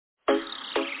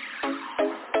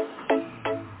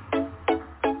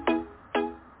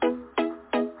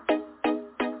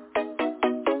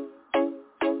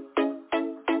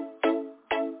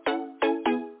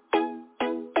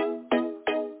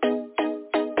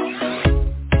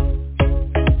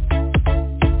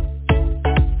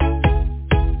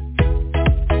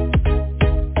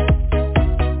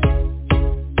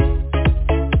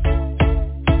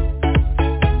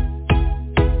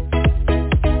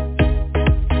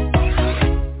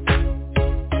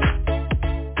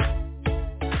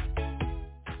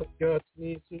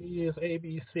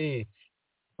ABC.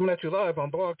 Coming at you live on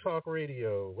Blog Talk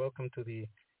Radio. Welcome to the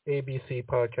ABC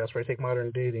podcast where I take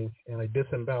modern dating and I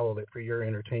disembowel it for your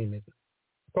entertainment. The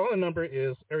phone number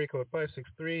is area code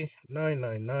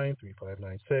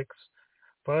 563-999-3596.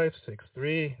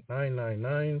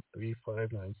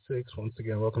 563-999-3596. Once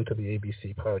again, welcome to the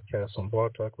ABC podcast on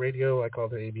Blog Talk Radio. I call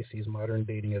it ABC's Modern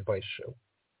Dating Advice Show.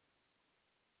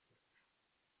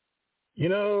 You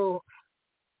know,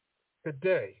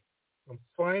 today, I'm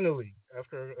finally,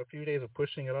 after a few days of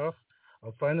pushing it off,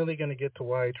 I'm finally going to get to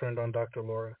why I turned on Dr.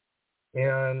 Laura.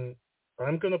 And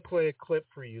I'm going to play a clip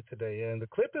for you today. And the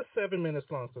clip is 7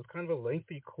 minutes long, so it's kind of a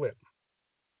lengthy clip.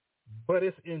 But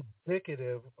it's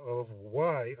indicative of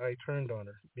why I turned on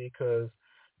her. Because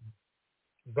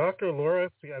Dr. Laura,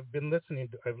 I've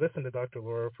listened to Dr.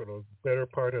 Laura for the better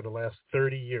part of the last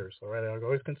 30 years. All right, I've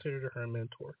always considered her a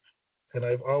mentor. And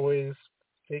I've always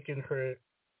taken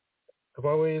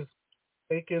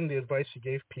the advice she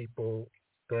gave people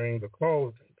during the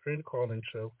call-in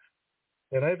show,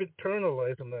 and I've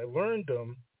internalized them. I learned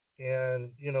them,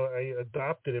 and I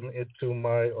adopted them into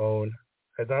my own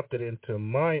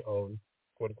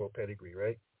quote-unquote pedigree,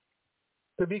 right?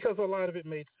 But because a lot of it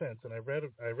made sense, and I read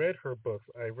her books.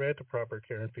 I read The Proper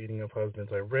Care and Feeding of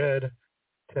Husbands. I read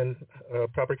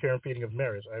Proper Care and Feeding of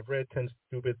Marriage. I've read 10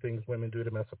 Stupid Things Women Do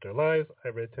to Mess Up Their Lives. I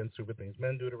read 10 Stupid Things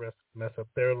Men Do to Mess Up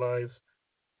Their Lives.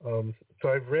 So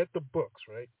I've read the books,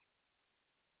 right?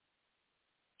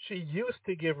 She used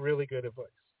to give really good advice.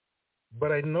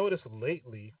 But I noticed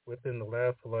lately, within the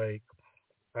last, 5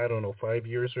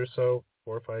 years or so,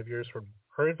 4 or 5 years,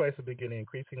 her advice has been getting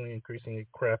increasingly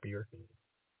crappier.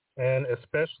 And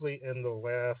especially in the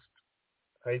last,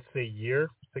 I'd say, year,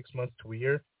 6 months to a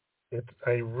year,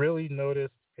 I really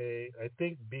noticed I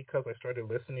think because I started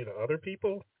listening to other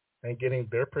people and getting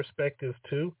their perspectives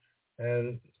too,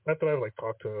 and not that I've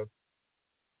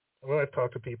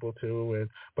talked to people too,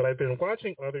 but I've been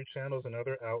watching other channels and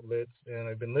other outlets, and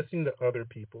I've been listening to other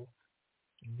people,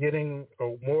 getting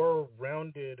a more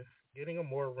rounded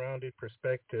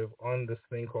perspective on this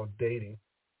thing called dating.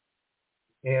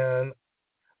 And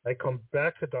I come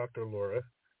back to Dr. Laura,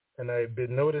 and I've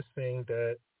been noticing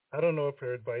that I don't know if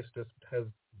her advice just has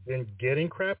been getting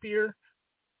crappier,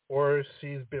 or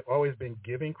she's always been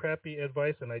giving crappy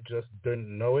advice, and I just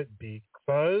didn't know it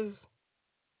because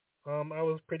I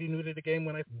was pretty new to the game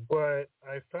but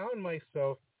I found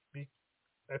myself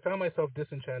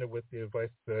disenchanted with the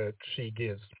advice that she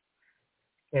gives.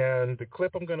 And the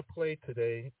clip I'm going to play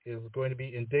today is going to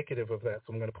be indicative of that.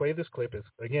 So I'm going to play this clip. It's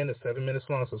 7 minutes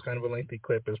long, so it's kind of a lengthy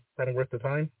clip. It's kind of worth the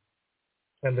time.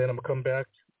 And then I'm going to come back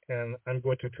and I'm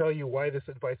going to tell you why this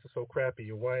advice is so crappy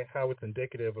and how it's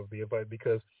indicative of the advice,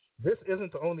 because this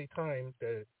isn't the only time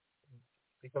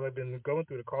because I've been going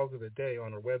through the calls of the day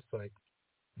on her website,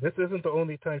 this isn't the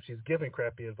only time she's giving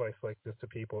crappy advice like this to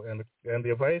people. And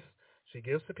the advice she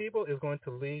gives to people is going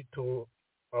to lead to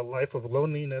a life of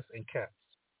loneliness and cats.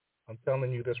 I'm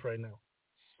telling you this right now.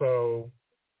 So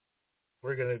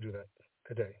we're going to do that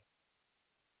today.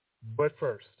 But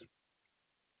first,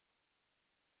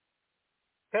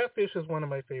 Catfish is one of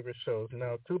my favorite shows.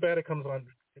 Now, too bad it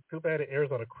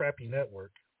airs on a crappy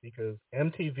network, because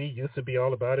MTV used to be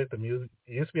all about it. It used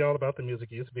to be all about the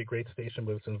music. It used to be a great station,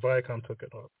 but since Viacom took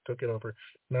it over,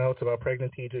 now it's about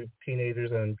pregnant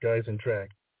teenagers and guys in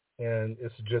drag, and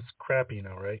it's just crappy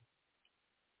now, right?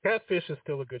 Catfish is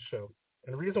still a good show,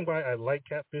 and the reason why I like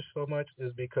Catfish so much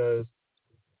is because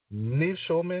Neve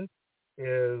Schulman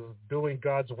is doing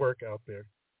God's work out there.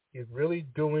 He's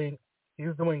doing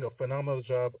a phenomenal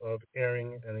job of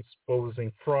airing and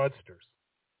exposing fraudsters.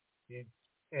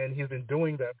 And he's been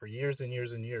doing that for years and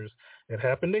years and years. It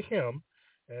happened to him,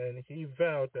 and he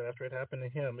vowed that after it happened to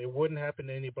him, it wouldn't happen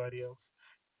to anybody else.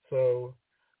 So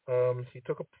he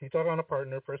took on a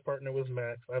partner. First partner was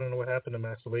Max. I don't know what happened to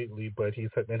Max lately, but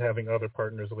he's been having other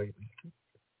partners lately.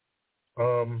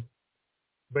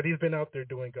 But he's been out there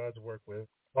doing God's work with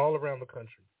all around the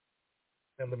country.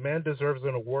 And the man deserves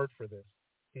an award for this.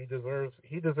 He deserves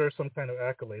some kind of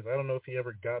accolades. I don't know if he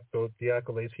ever got the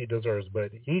accolades he deserves,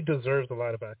 but he deserves a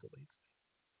lot of accolades.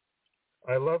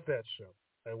 I love that show.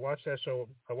 I watch that show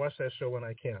when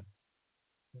I can.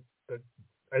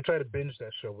 I try to binge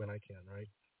that show when I can, right?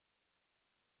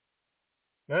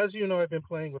 Now, as you know, I've been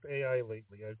playing with AI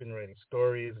lately. I've been writing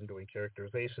stories and doing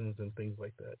characterizations and things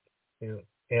like that.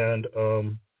 And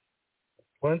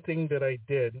one thing that I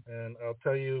did, and I'll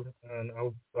tell you, and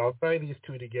I'll tie these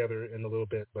two together in a little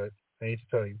bit, but I need to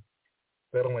tell you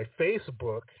that on my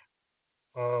Facebook,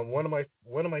 one of my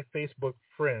Facebook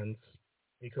friends,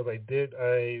 because I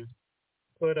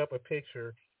put up a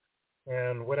picture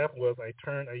And what happened was I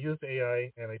used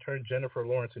AI and I turned Jennifer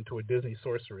Lawrence into a Disney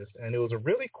sorceress, and it was a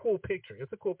really cool picture.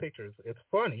 It's a cool picture. It's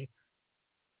funny,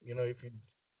 if you,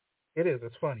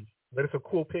 it's funny, but it's a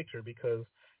cool picture because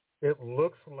it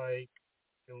looks like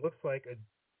a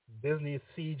Disney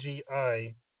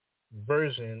CGI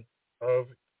version of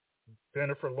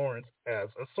Jennifer Lawrence as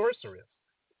a sorceress.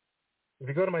 If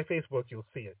you go to my Facebook, you'll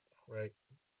see it. Right?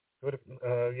 Go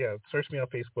to search me on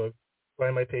Facebook,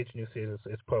 find my page, and you see it.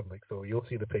 It's public, so you'll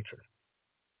see the picture.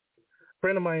 A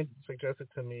friend of mine suggested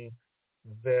to me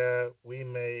that we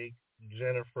make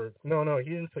Jennifer. No, he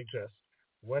didn't suggest.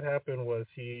 What happened was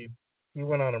he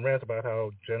went on a rant about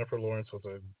how Jennifer Lawrence was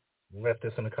a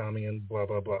leftist and a commie and blah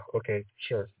blah blah. Okay,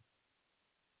 sure.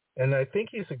 And I think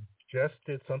he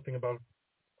suggested something about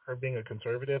her being a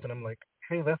conservative, and I'm like,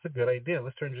 hey, that's a good idea.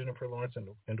 Let's turn Jennifer Lawrence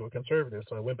into a conservative.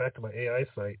 So I went back to my AI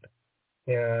site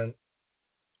and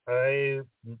I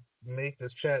make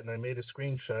this chat and I made a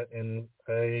screenshot and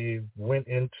I went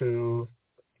into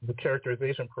the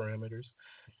characterization parameters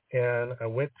and I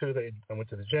went to the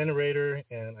generator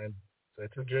and I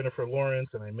took Jennifer Lawrence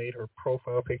and I made her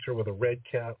profile picture with a red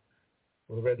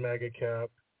MAGA cap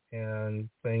and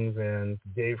things, and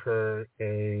gave her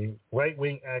a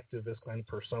right-wing activist kind of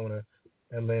persona,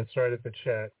 and then started the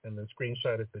chat and then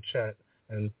screenshotted the chat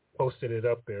and posted it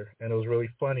up there. And it was really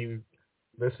funny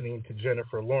listening to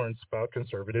Jennifer Lawrence about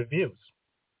conservative views.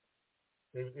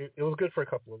 It was good for a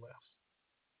couple of laughs.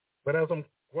 But as I'm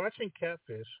watching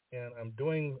Catfish and I'm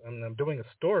doing a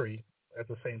story at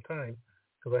the same time,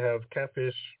 because I have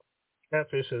Catfish.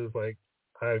 Catfish is like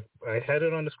I had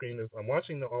it on the screen. I'm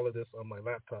watching all of this on my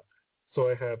laptop. So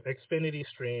I have Xfinity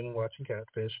Stream watching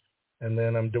Catfish, and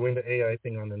then I'm doing the AI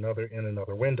thing in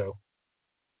another window.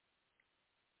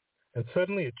 And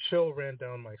suddenly a chill ran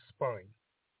down my spine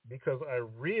because I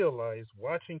realized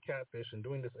watching Catfish and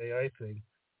doing this AI thing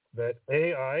that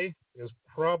AI is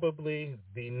probably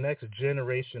the next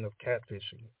generation of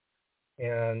catfishing.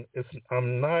 And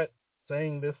I'm not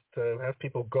saying this to have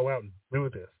people go out and do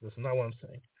this. This is not what I'm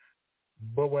saying.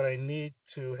 But what I need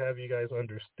to have you guys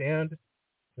understand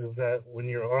is that when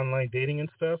you're online dating and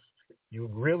stuff, you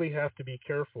really have to be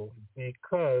careful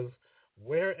because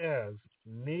whereas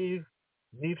Neve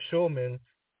Schulman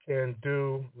can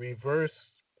do reverse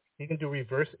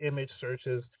image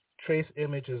searches, trace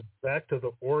images back to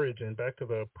the origin, back to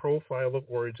the profile of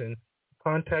origin,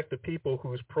 contact the people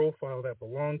whose profile that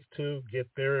belongs to, get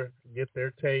their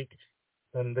take,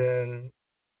 and then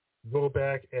go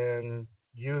back and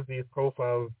use these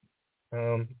profiles.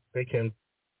 They can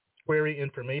query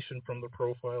information from the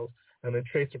profiles and then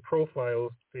trace the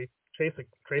profiles, trace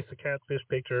the catfish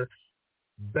picture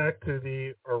back to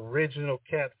the original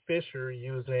catfisher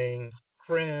using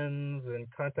friends and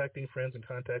contacting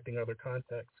other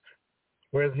contacts.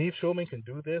 Whereas Neve Schulman can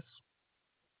do this,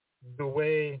 the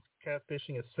way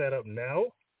catfishing is set up now,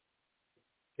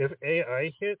 if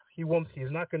AI hits,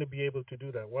 he's not going to be able to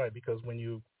do that. Why? Because when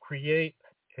you create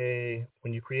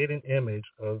an image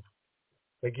of,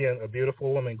 again, a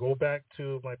beautiful woman, go back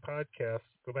to my podcast,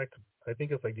 I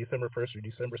think it's like December 1st or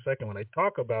December 2nd when I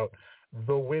talk about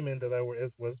the women that I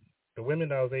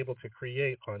was able to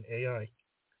create on AI.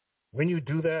 When you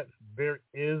do that, there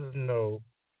is no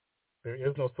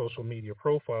social media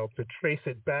profile to trace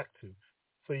it back to.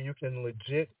 So you can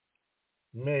legit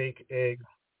make a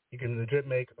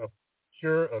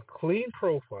clean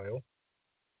profile,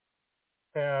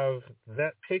 have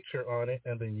that picture on it,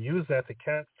 and then use that to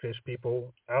catfish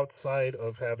people outside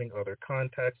of having other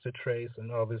contacts to trace and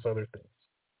all these other things.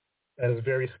 And it's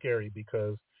very scary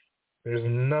because there's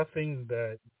nothing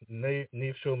that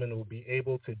Neve Schulman will be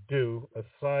able to do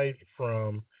aside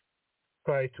from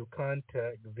try to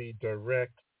contact the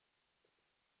direct.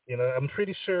 I'm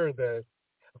pretty sure that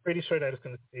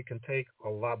it can take a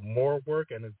lot more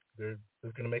work, and it's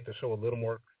going to make the show a little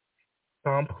more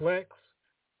complex.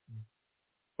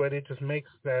 But it just makes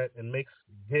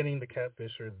getting the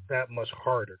catfisher that much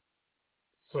harder.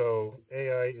 So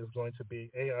AI is going to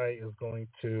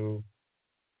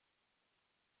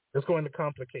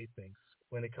complicate things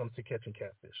when it comes to catching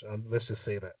catfish. Let's just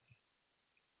say that.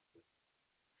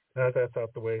 Now that that's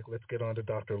out the way, let's get on to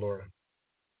Dr. Laura.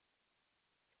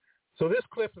 So this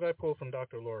clip that I pulled from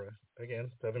Dr. Laura,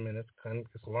 again, 7 minutes,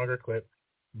 it's a longer clip,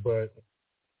 but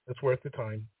it's worth the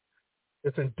time.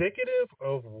 It's indicative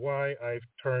of why I've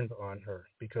turned on her,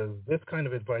 because this kind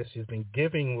of advice she's been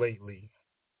giving lately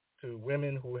to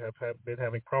women who have been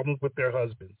having problems with their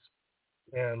husbands.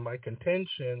 And my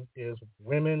contention is,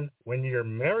 women, when you're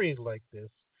married like this,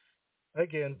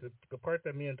 again, the part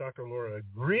that me and Dr. Laura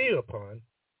agree upon,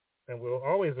 and we'll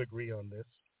always agree on this,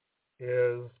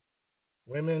 is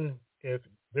women, if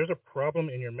there's a problem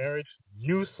in your marriage,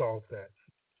 you solve that,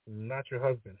 not your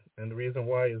husband. And the reason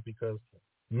why is because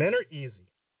men are easy.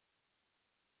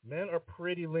 Men are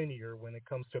pretty linear when it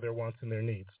comes to their wants and their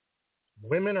needs.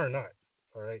 Women are not.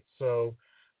 All right. So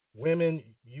women,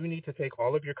 you need to take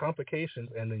all of your complications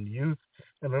and then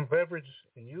leverage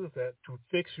and use that to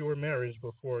fix your marriage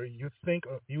before you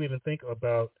even think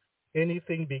about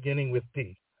anything beginning with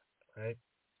D. Right.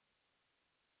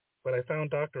 But I found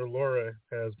Dr. Laura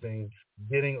has been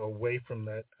getting away from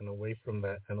that and away from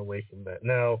that and away from that.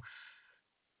 Now,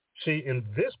 in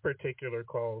this particular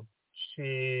call,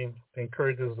 she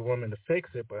encourages the woman to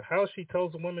fix it, but how she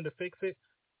tells the woman to fix it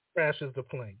crashes the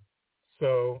plane.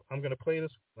 So I'm going to play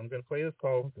this. I'm going to play this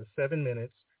call for 7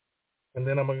 minutes, and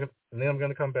then I'm going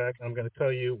to come back. I'm going to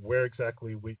tell you where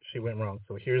exactly she went wrong.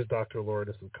 So here's Dr. Laura.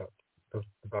 This is the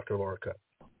Dr. Laura cut.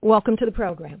 Welcome to the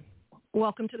program.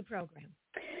 Welcome to the program.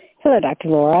 Hello, Dr.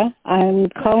 Laura. I'm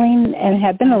calling and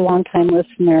have been a long-time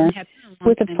listener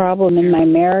with a problem in my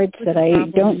marriage that I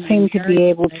don't seem to be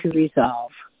able to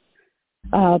resolve.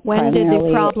 When did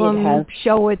the problem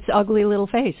show its ugly little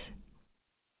face?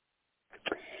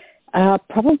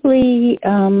 Probably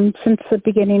since the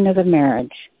beginning of the marriage.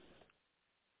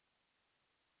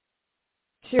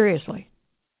 Seriously?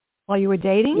 While you were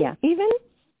dating? Yeah. Even?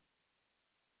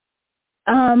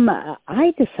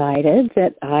 I decided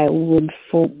that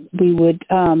we would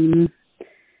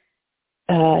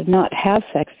not have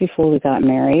sex before we got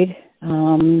married,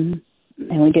 and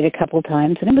we did a couple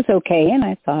times, and it was okay. And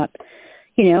I thought,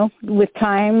 with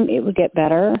time it would get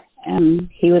better, and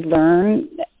he would learn.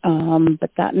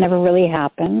 But that never really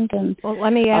happened. And well,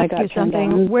 let me ask you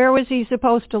something. Where was he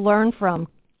supposed to learn from?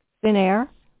 Thin air?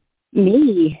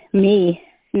 Me.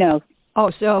 No.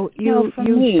 Oh, so you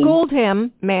schooled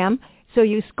him, ma'am. So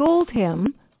you schooled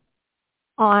him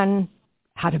on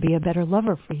how to be a better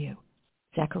lover for you.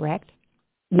 Is that correct?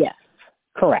 Yes,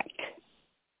 correct.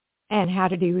 And how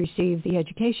did he receive the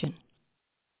education?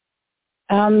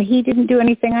 He didn't do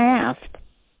anything I asked.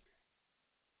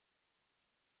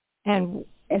 And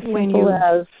when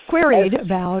you queried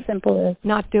about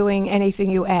not doing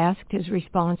anything you asked, his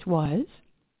response was?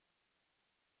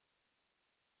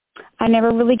 I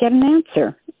never really get an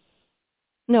answer.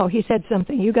 No, he said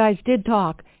something. You guys did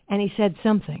talk, and he said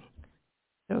something.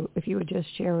 So if you would just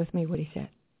share with me what he said.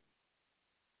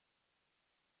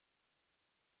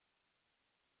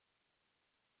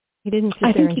 He didn't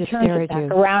sit there and just stare at you. I think he turns it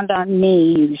back around on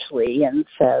me usually and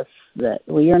says that,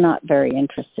 well, you're not very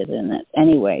interested in it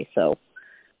anyway, so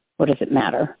what does it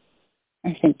matter?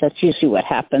 I think that's usually what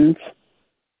happens.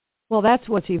 Well, that's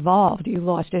what's evolved. You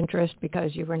lost interest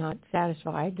because you were not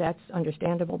satisfied. That's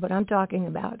understandable. But I'm talking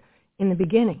about in the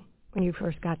beginning, when you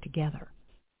first got together.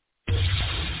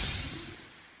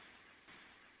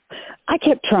 I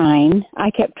kept trying. I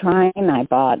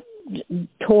bought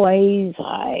toys.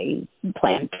 I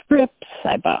planned trips.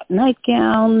 I bought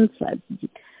nightgowns. I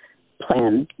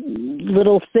planned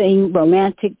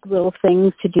romantic little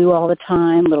things to do all the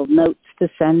time, little notes to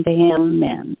send to him.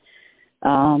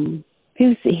 And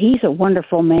he's a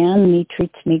wonderful man, and he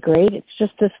treats me great. It's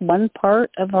just this one part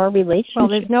of our relationship. Well,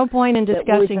 there's no point in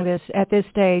discussing this at this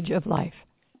stage of life.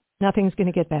 Nothing's going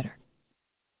to get better.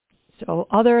 So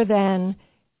other than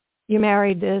you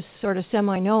married this sort of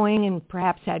semi-knowing and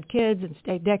perhaps had kids and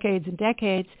stayed decades and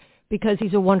decades because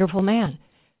he's a wonderful man.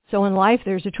 So in life,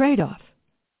 there's a trade-off.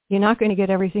 You're not going to get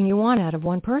everything you want out of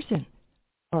one person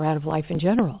or out of life in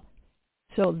general.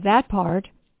 So that part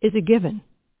is a given.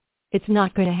 It's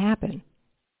not going to happen.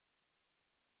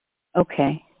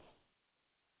 Okay.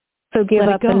 So give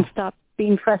up and stop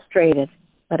being frustrated.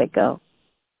 Let it go.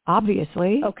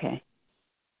 Obviously. Okay.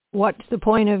 What's the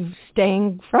point of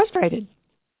staying frustrated?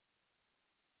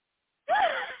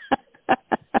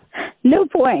 No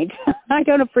point. I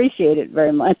don't appreciate it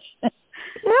very much.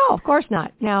 No, of course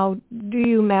not. Now, do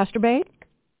you masturbate?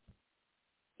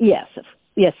 Yes,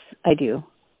 I do.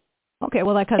 Okay,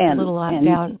 well, that cuts a little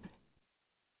down.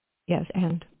 Yes,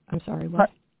 and I'm sorry,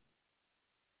 what?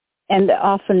 And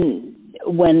often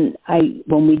when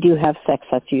we do have sex,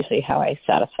 that's usually how I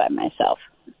satisfy myself.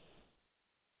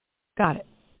 Got it.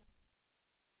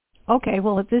 Okay,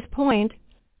 well, at this point,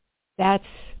 that's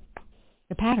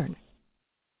the pattern.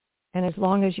 And as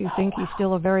long as you think he's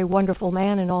still a very wonderful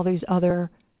man in all these other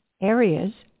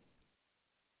areas,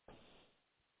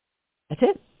 that's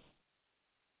it.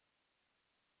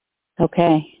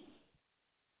 Okay.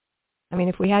 I mean,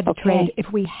 if we had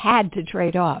to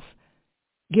trade off,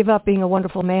 give up being a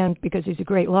wonderful man because he's a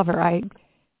great lover, I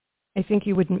think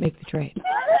you wouldn't make the trade.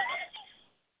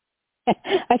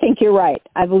 I think you're right.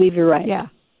 I believe you're right. Yeah.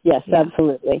 Yes, yeah.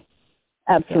 Absolutely.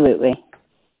 Absolutely.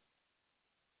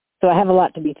 So I have a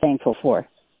lot to be thankful for.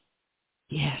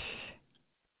 Yes.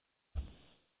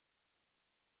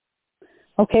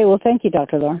 Okay, well, thank you,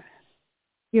 Dr. Laura.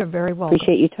 You're very welcome.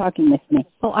 Appreciate you talking with me.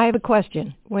 Well, I have a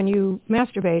question. When you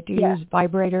masturbate, do you use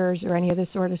vibrators or any of this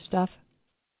sort of stuff?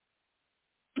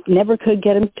 Never could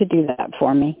get him to do that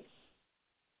for me.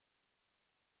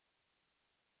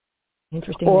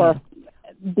 Interesting. Or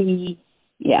man.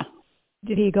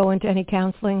 Did he go into any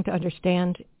counseling to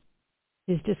understand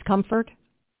his discomfort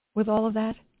with all of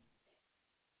that?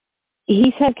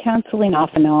 He's had counseling off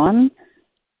and on.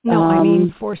 No, I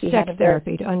mean for sex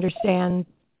therapy to understand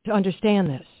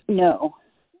this. No.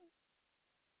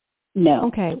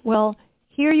 Okay, well,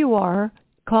 here you are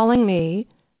calling me.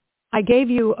 I gave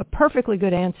you a perfectly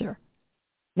good answer.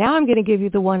 Now I'm going to give you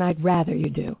the one I'd rather you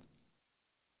do.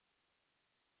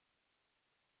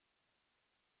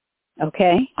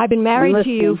 Okay. I've been married to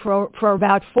you for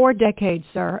about 4 decades,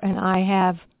 sir, and I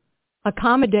have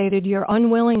accommodated your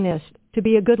unwillingness to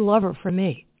be a good lover for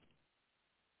me.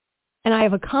 And I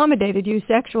have accommodated you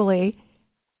sexually.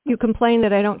 You complain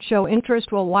that I don't show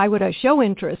interest. Well, why would I show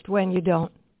interest when you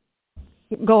don't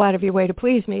go out of your way to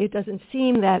please me? It doesn't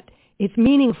seem that it's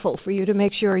meaningful for you to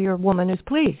make sure your woman is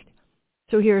pleased.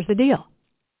 So here's the deal.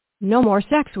 No more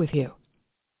sex with you.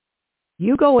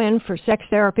 You go in for sex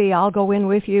therapy. I'll go in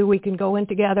with you. We can go in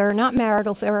together. Not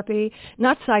marital therapy,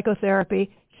 not psychotherapy,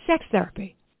 sex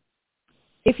therapy.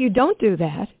 If you don't do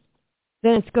that,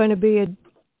 then it's going to be a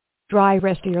dry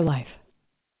rest of your life.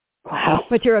 Wow.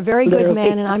 But you're a very good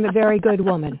man, and I'm a very good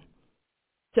woman.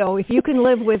 So if you can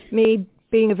live with me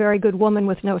being a very good woman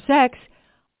with no sex,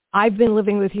 I've been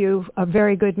living with you, a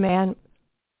very good man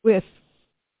with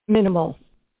minimal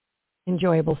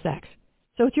enjoyable sex.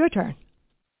 So it's your turn.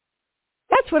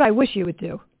 That's what I wish you would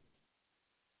do.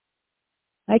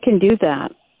 I can do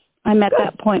that. I'm at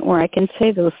that point where I can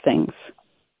say those things.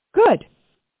 Good.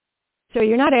 So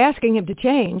you're not asking him to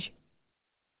change.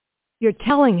 You're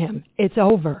telling him it's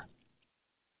over.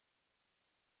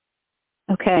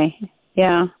 Okay.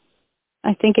 Yeah.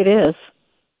 I think it is.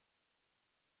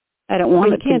 I don't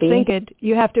want it to be. You can't think it.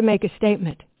 You have to make a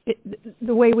statement.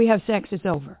 The way we have sex is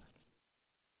over.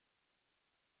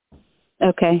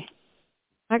 Okay.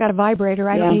 I got a vibrator.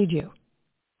 I don't need you.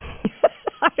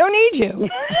 I don't need you.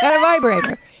 I got a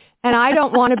vibrator. And I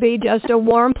don't want to be just a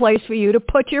warm place for you to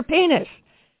put your penis.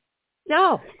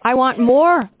 No, I want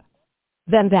more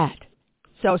than that.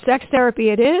 So sex therapy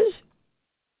it is,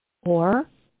 or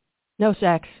no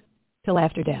sex till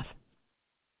after death.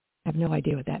 I have no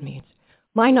idea what that means.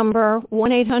 My number,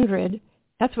 1-800,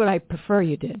 that's what I prefer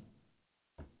you did.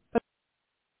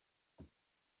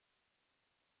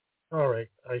 All right.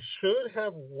 I should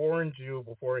have warned you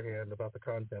beforehand about the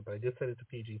content, but I did set it to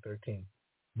PG-13.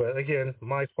 But again,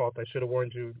 my fault. I should have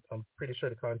warned you. I'm pretty sure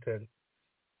the content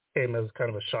came as kind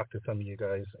of a shock to some of you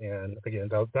guys. And again,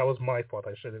 that was my fault.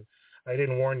 I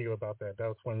didn't warn you about that. That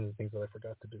was one of the things that I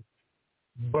forgot to do.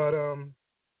 But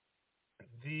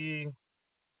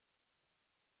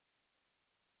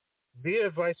the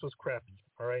advice was crappy.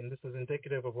 All right, and this is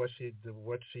indicative of this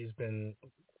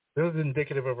is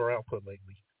indicative of her output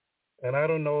lately. And I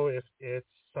don't know if it's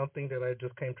something that I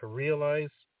just came to realize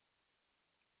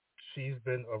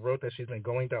a road that she's been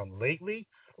going down lately,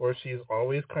 or she's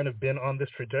always kind of been on this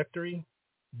trajectory,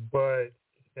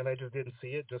 and I just didn't see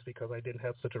it just because I didn't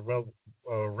have such a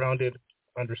rounded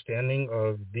understanding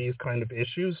of these kind of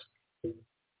issues.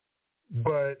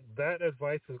 But that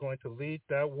advice is going to lead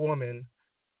that woman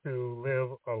to live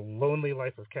a lonely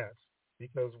life of cats,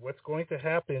 because what's going to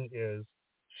happen is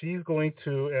she's going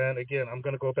to, and again, I'm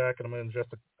going to go back and I'm going to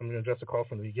adjust the call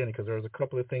from the beginning, because there was a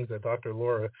couple of things that Dr.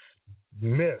 Laura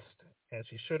missed, and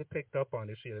she should have picked up on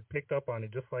it. She had picked up on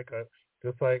it just like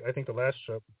I think the last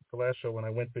show when I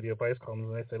went through the advice columns,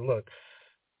 and I said, look,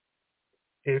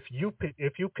 if you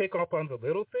pick up on the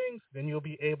little things, then you'll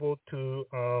be able to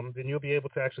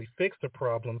actually fix the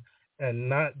problem and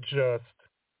not just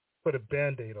put a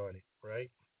Band-Aid on it,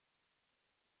 right?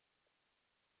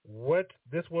 What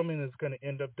this woman is going to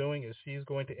end up doing is she's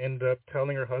going to end up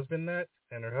telling her husband that,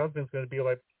 and her husband's going to be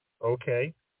like,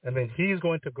 okay, and then he's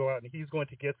going to go out and he's going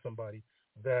to get somebody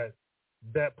that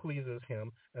pleases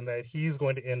him and that he's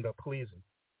going to end up pleasing.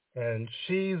 And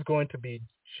she's going to be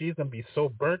so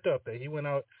burnt up that he went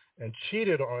out and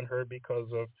cheated on her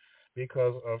because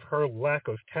of her lack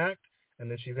of tact, and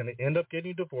then she's going to end up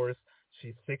getting divorced.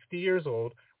 She's 60 years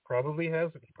old, probably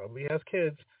has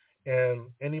kids, and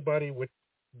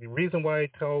the reason why I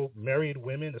tell married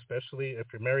women, especially if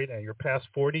you're married and you're past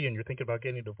 40 and you're thinking about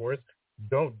getting divorced,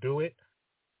 don't do it.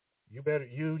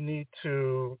 You need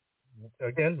to,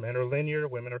 again, men are linear,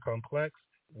 women are complex.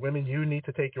 women, you need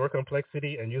to take your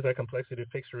complexity and use that complexity to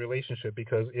fix your relationship.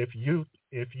 Because if you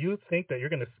think that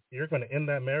you're gonna end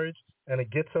that marriage and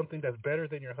get something that's better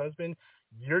than your husband,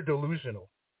 you're delusional.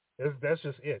 That's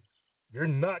just it. You're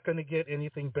not gonna get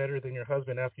anything better than your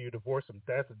husband after you divorce him.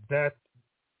 That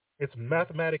it's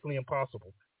mathematically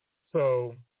impossible.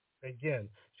 So again,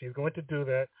 she's going to do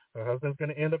that. Her husband's going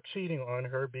to end up cheating on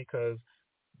her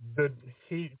the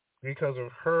he because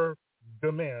of her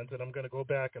demands. And I'm going to go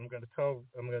back. I'm going to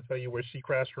tell you where she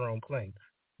crashed her own plane.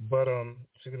 But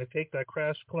she's going to take that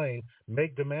crashed plane,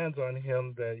 make demands on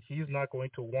him that he's not going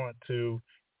to want to.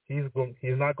 He's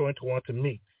not going to want to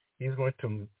meet. He's going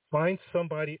to find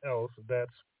somebody else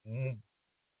that's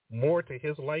more to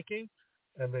his liking,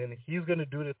 and then he's going to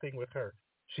do the thing with her.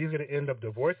 She's going to end up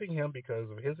divorcing him because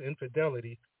of his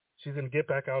infidelity. She's going to get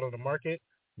back out on the market.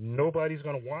 Nobody's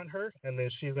going to want her, and then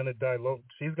she's going to die alone.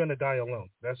 She's going to die alone.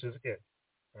 That's just it.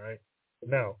 All right.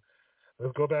 Now,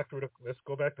 let's go back to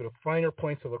the finer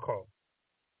points of the call.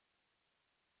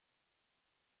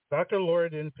 Dr. Laura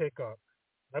didn't pick up.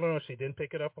 I don't know if she didn't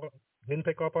pick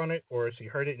up on it, or she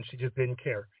heard it and she just didn't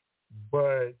care.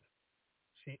 But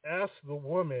she asked the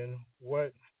woman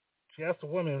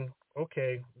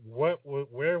okay, what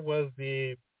was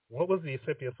the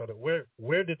recipient of it?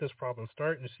 Where did this problem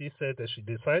start? And she said that she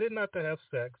decided not to have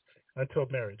sex until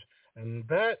marriage. And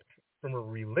that, from a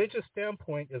religious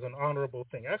standpoint, is an honorable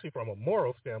thing. Actually, from a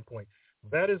moral standpoint,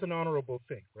 that is an honorable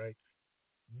thing, right?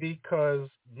 Because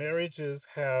marriages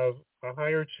have a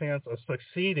higher chance of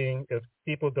succeeding if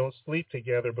people don't sleep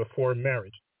together before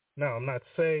marriage. Now, I'm not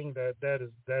saying that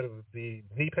is the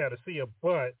panacea,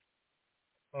 but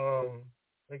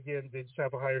again, they just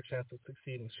have a higher chance of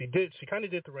succeeding. She kind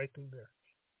of did the right thing there.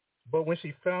 But when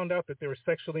she found out that they were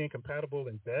sexually incompatible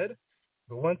in bed,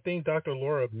 the one thing Dr.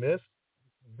 Laura missed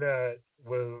that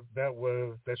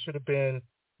should have been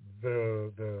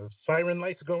the siren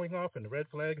lights going off and the red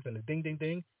flags and the ding ding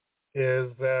ding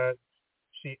is that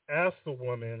she asked the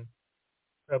woman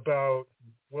about,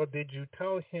 well, did you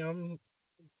tell him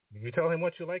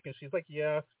what you like? And she's like,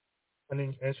 yeah.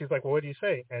 And she's like, well, what do you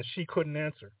say? And she couldn't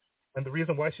answer. And the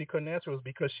reason why she couldn't answer was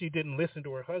because she didn't listen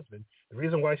to her husband. The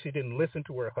reason why she didn't listen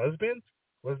to her husband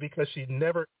was because she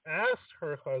never asked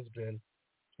her husband.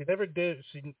 She never did.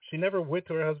 She never went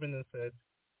to her husband and said,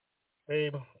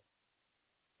 babe,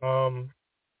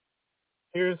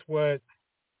 here's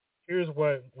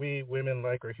what we women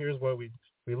like, or here's what we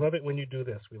love it when you do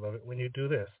this. We love it when you do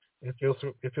this. It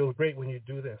feels great when you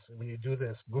do this. When you do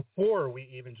this before we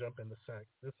even jump into sex.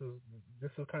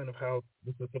 This is kind of how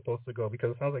this is supposed to go,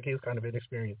 because it sounds like he's kind of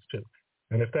inexperienced too.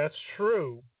 And if that's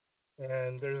true,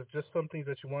 and there's just some things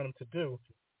that you want him to do,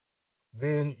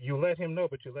 then you let him know,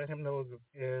 but you let him know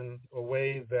in a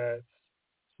way that's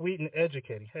sweet and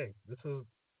educating. Hey, this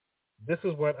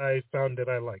is what I found that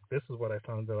I like. This is what I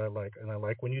found that I like. And I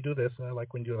like when you do this, and I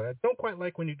like when you do that. I don't quite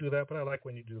like when you do that, but I like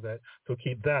when you do that. So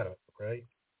keep that up, right?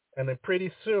 And then pretty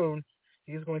soon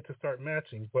he's going to start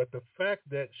matching. But the fact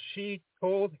that she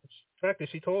told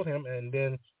him and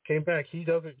then came back, she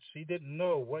didn't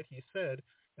know what he said,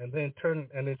 and then turned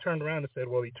around and said,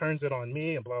 well, he turns it on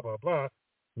me and blah, blah, blah,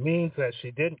 means that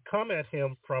she didn't come at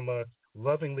him from a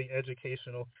lovingly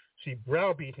educational. She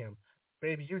browbeat him.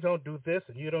 Baby, you don't do this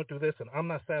and you don't do this and I'm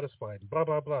not satisfied. Blah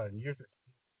blah blah.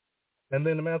 And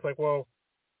then the man's like, well,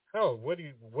 hell, what do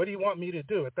you want me to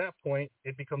do? At that point,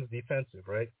 it becomes defensive,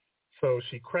 right? So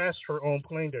she crashed her own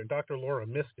plane there, and Dr. Laura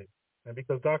missed it. And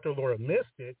because Dr. Laura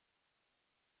missed it,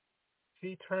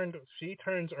 she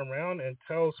turns around and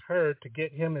tells her to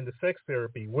get him into sex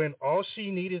therapy, when all she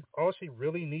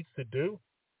really needs to do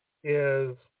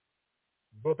is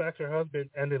go back to her husband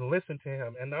and then listen to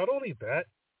him. And not only that,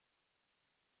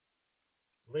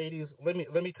 ladies, let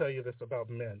me tell you this about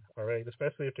men, all right?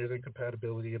 Especially if there's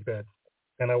incompatibility in bed.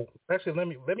 And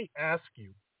let me ask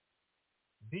you: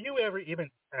 do you ever even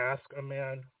ask a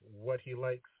man what he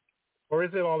likes, or is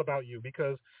it all about you?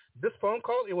 Because this phone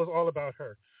call, it was all about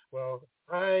her. Well,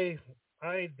 I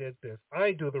did this.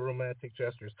 I do the romantic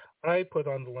gestures. I put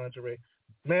on the lingerie.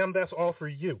 Ma'am, that's all for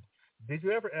you. Did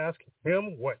you ever ask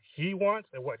him what he wants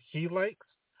and what he likes,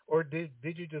 or did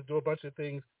you just do a bunch of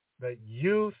things that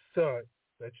you thought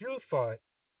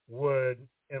would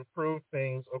improve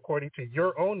things according to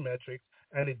your own metrics,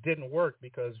 and it didn't work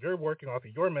because you're working off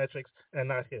of your metrics and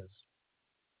not his?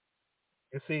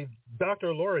 You see,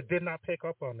 Dr. Laura did not pick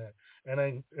up on that.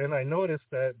 And I noticed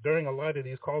that during a lot of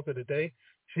these calls of the day,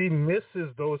 she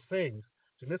misses those things.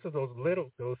 She misses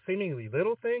those seemingly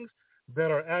little things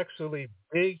that are actually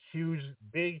big, huge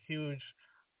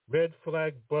red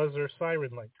flag, buzzer,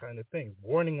 siren light kind of things,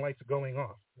 warning lights going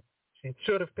off. She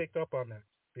should have picked up on that.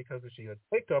 because if she had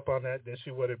picked up on that, then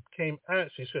she should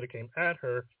have came at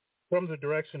her from the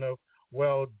direction of,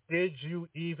 well, you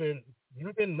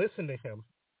didn't listen to him.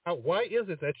 Why is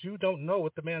it that you don't know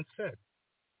what the man said?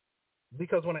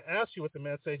 Because when I asked you what the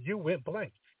man said, you went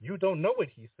blank. You don't know what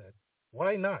he said.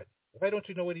 Why not? Why don't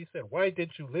you know what he said? Why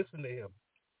didn't you listen to him?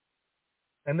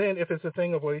 And then if it's a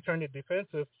thing of, well, he turned it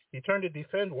defensive,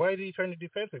 why did he turn it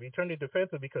defensive? He turned it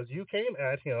defensive because you came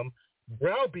at him,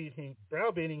 browbeating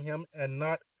him and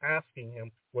not asking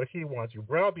him what he wants. You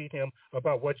browbeat him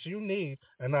about what you need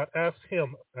and not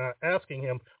asking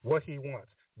him what he wants.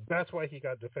 That's why he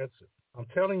got defensive. I'm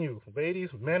telling you, ladies,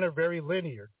 men are very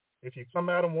linear. If you come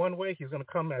at him one way, he's going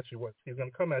to come at you. He's going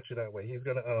to come at you that way. He's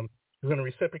going to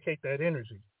reciprocate that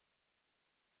energy.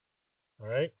 All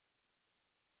right.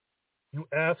 You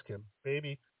ask him,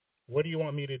 baby, what do you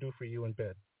want me to do for you in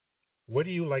bed? What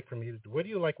do you like for me to do? What do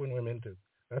you like when women do?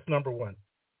 That's number one.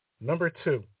 Number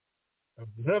two,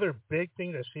 another big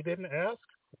thing that she didn't ask,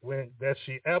 that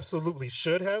she absolutely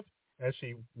should have, and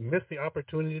she missed the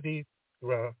opportunity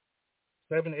throughout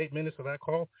 7-8 minutes of that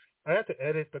call. I had to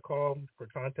edit the call for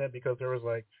content because there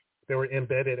were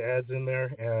embedded ads in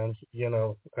there, and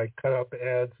I cut out the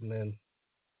ads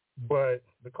but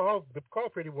the call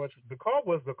pretty much, the call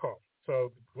was the call.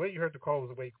 So the way you heard the call was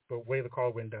the way the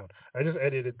call went down. I just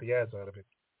edited the ads out of it.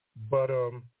 But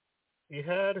she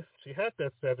had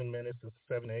that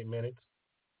 7-8 minutes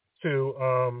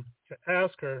to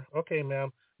ask her, okay,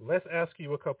 ma'am, let's ask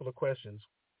you a couple of questions.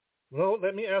 Well,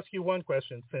 let me ask you one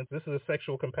question, since this is a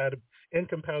sexual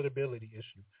incompatibility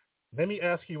issue. Let me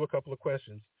ask you a couple of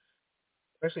questions.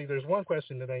 Actually, there's one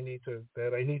question that I need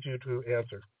you to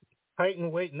answer. Height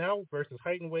and weight now versus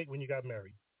height and weight when you got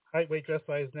married. Height, weight, dress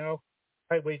size now,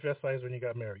 height, weight, dress size when you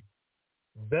got married.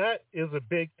 That is a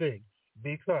big thing,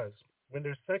 because when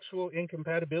there's sexual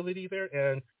incompatibility there,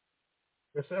 and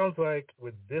it sounds like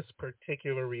with this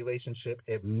particular relationship,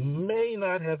 it may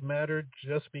not have mattered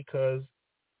just because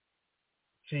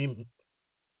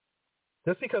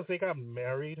they got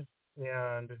married,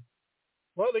 and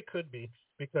well, it could be,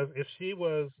 because if she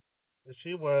was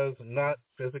not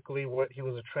physically what he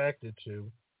was attracted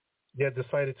to, yet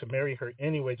decided to marry her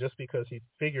anyway just because he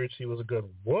figured she was a good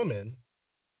woman,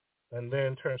 and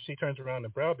then she turns around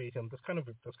and browbeat him, that's kind of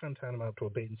tantamount to a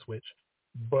bait and switch.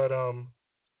 But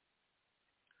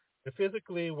if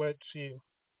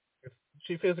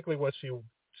she physically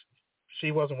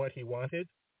wasn't what he wanted,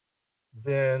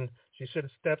 then she should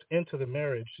have stepped into the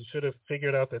marriage. She should have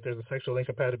figured out that there's a sexual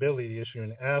incompatibility issue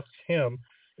and asked him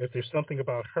if there's something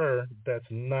about her that's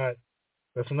not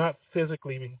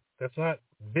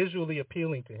visually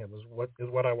appealing to him, is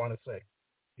what I want to say.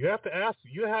 You have to ask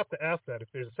that if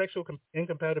there's a sexual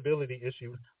incompatibility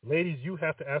issue. Ladies, you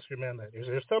have to ask your man that. Is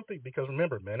there something, because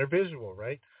remember, men are visual,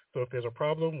 right? So if there's a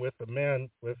problem with your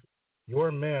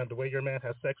man, the way your man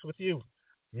has sex with you,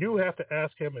 you have to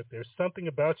ask him if there's something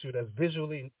about you that's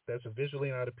visually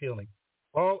not appealing.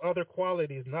 All other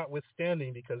qualities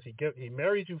notwithstanding, because he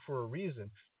married you for a reason.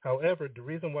 However, the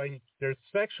reason why there's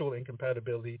sexual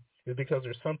incompatibility is because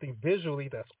there's something visually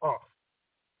that's off.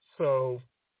 So,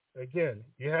 again,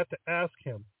 you have to ask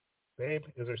him, babe,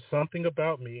 is there something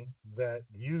about me that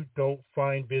you don't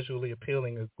find visually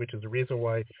appealing, which is the reason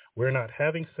why we're not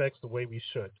having sex the way we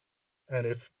should?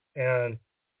 And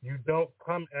you don't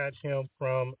come at him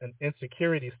from an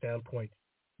insecurity standpoint.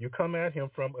 You come at him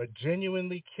from a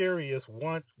genuinely curious,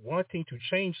 wanting to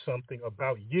change something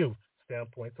about you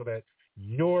standpoint, so that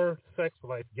your sex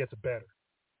life gets better.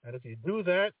 And if you do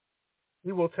that,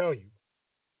 he will tell you,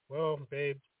 well,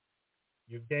 babe,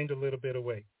 you've gained a little bit of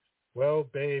weight. Well,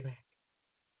 babe,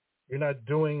 you're not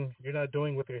doing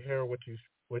with your hair what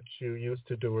you used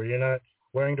to do, or you're not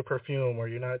wearing the perfume, or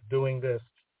you're not doing this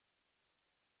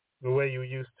the way you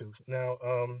used to. Now,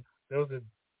 there was a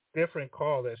different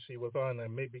call that she was on,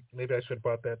 and maybe I should have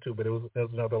brought that too, but it was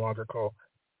another longer call,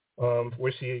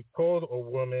 where she told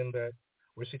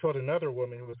another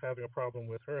woman who was having a problem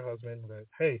with her husband that,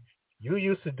 hey, you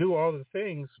used to do the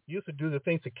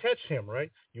things to catch him,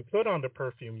 right? You put on the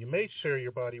perfume, you made sure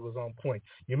your body was on point,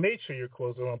 you made sure your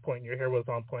clothes were on point, and your hair was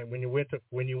on point when you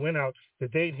went out to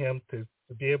date him, to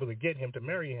be able to get him to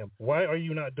marry him. Why are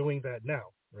you not doing that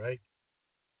now, right?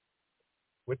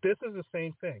 With this is the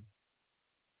same thing.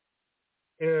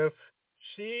 If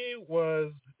she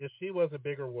was a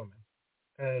bigger woman,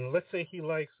 and let's say he's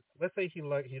not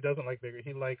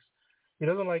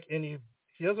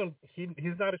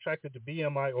attracted to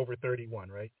BMI over 31,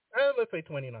 right? Let's say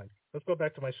 29. Let's go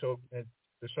back to my show,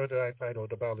 the show that I titled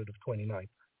The Ballad of 29.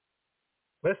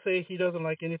 Let's say he doesn't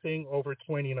like anything over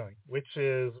 29, which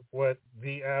is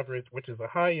the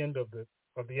high end of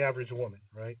the average woman,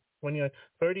 right? 29,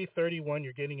 30, 31,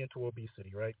 you're getting into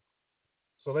obesity, right?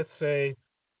 So let's say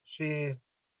she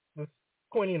was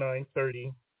 29,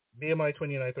 30, BMI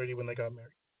 29, 30 when they got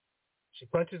married. She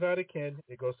punches out a kid,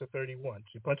 it goes to 31.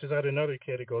 She punches out another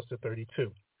kid, it goes to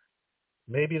 32.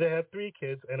 Maybe they had 3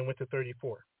 kids and it went to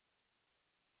 34.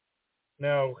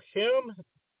 Now, him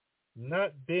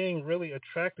not being really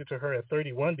attracted to her at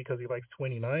 31 because he likes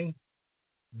 29,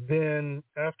 then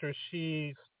after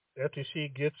she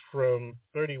gets from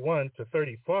 31 to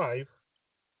 35,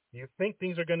 you think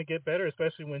things are going to get better,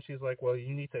 especially when she's like, well,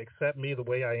 you need to accept me the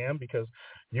way I am because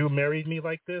you married me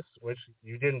like this, which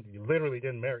you didn't. You literally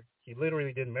didn't marry. He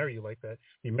literally didn't marry you like that.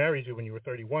 He married you when you were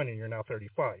 31 and you're now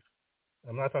 35.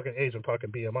 I'm not talking age. I'm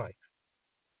talking BMI.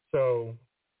 So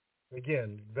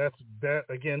again, that's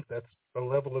a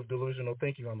level of delusional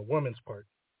thinking on the woman's part.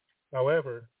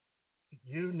 However,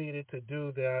 you needed to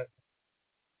do that.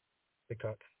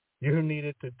 You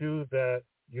needed to do that.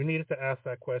 You needed to ask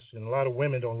that question. A lot of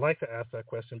women don't like to ask that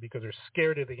question because they're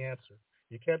scared of the answer.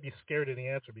 You can't be scared of the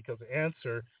answer because the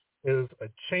answer is a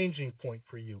changing point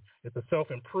for you. It's a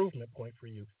self-improvement point for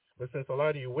you. But since a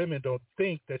lot of you women don't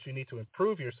think that you need to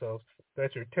improve yourselves,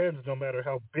 that you're 10s no matter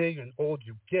how big and old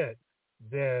you get,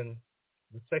 then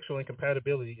the sexual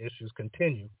incompatibility issues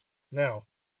continue. Now,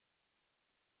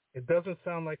 it doesn't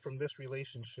sound like from this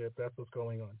relationship that's what's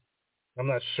going on. I'm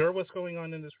not sure what's going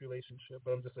on in this relationship,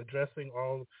 but I'm just addressing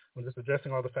all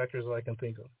the factors that I can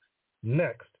think of.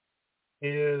 Next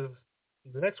is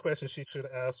the next question she should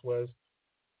ask was,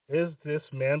 is this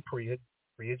man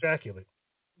pre-ejaculate?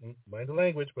 Mind the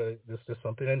language, but this is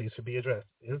something that needs to be addressed.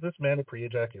 Is this man a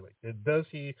pre-ejaculate? Does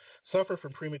he suffer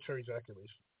from premature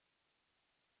ejaculation?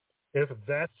 If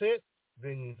that's it,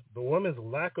 then the woman's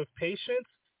lack of patience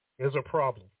is a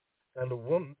problem. And the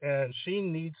woman, and she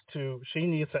needs to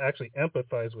actually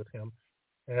empathize with him,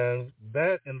 and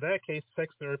that in that case,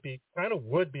 sex therapy kind of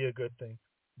would be a good thing.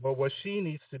 But what she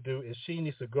needs to do is she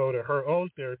needs to go to her own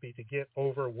therapy to get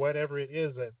over whatever it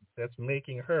is that's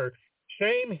making her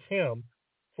shame him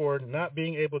for not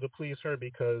being able to please her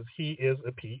because he is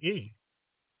a PE.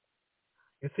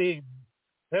 You see,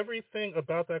 everything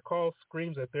about that call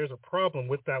screams that there's a problem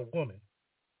with that woman,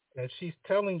 and she's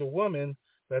telling the woman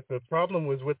that the problem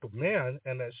was with the man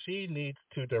and that she needs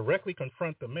to directly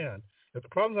confront the man. If the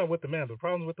problem's not with the man, the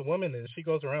problem's with the woman, and she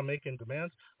goes around making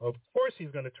demands, of course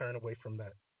he's going to turn away from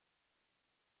that.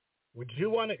 Would you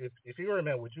want to, if you were a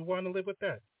man, would you want to live with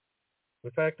that?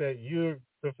 The fact that you're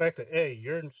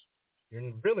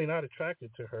really not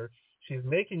attracted to her. She's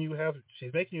making you have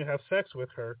sex with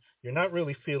her. You're not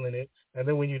really feeling it, and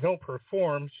then when you don't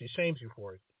perform, she shames you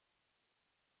for it.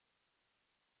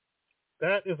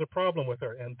 That is a problem with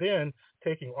her. And then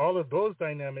taking all of those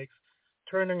dynamics,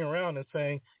 turning around and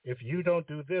saying, if you don't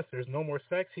do this, there's no more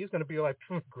sex. He's going to be like,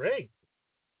 great.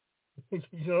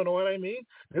 You know what I mean?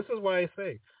 This is why I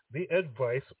say the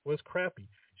advice was crappy.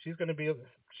 She's going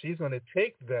to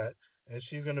take that and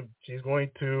she's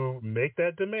going to make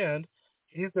that demand.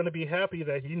 He's going to be happy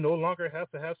that he no longer has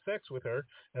to have sex with her.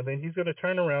 And then he's going to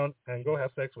turn around and go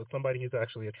have sex with somebody he's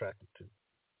actually attracted to.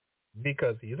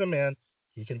 Because he's a man,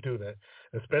 he can do that.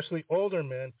 Especially older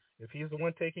men, if he's the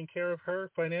one taking care of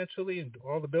her financially and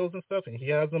all the bills and stuff, and he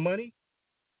has the money,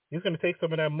 he's going to take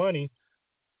some of that money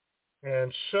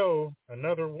and show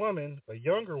another woman, a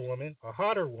younger woman, a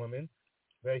hotter woman,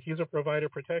 that he's a provider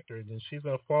protector, and then she's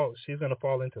going to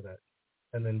fall into that.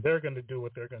 And then they're going to do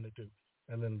what they're going to do.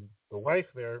 And then the wife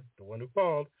there, the one who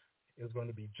called, is going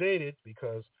to be jaded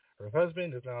because her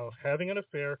husband is now having an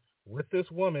affair with this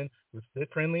woman who's fit,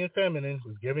 friendly, and feminine,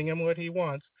 who's giving him what he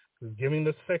wants, who's giving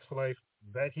the sex life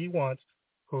that he wants,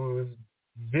 who's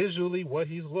visually what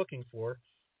he's looking for,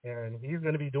 and he's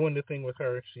going to be doing the thing with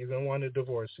her. She's going to want a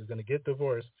divorce. She's going to get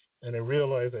divorced, and then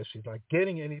realize that she's not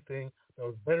getting anything that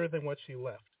was better than what she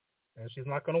left, and she's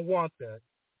not going to want that.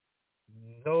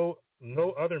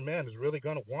 No other man is really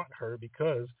going to want her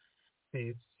because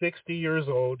she's 60 years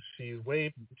old. She's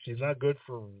not good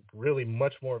for really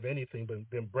much more of anything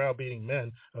than browbeating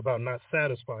men about not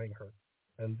satisfying her.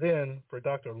 And then for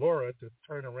Dr. Laura to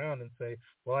turn around and say,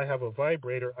 well, I have a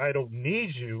vibrator, I don't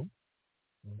need you,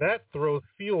 that throws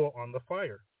fuel on the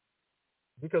fire.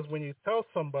 Because when you tell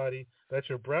somebody that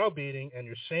you're browbeating and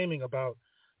you're shaming about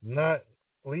not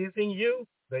pleasing you,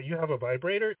 that you have a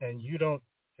vibrator and you don't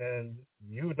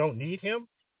need him,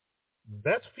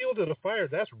 that's fuel to the fire.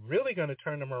 That's really going to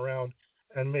turn him around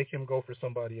and make him go for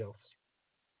somebody else.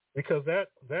 Because that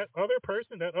other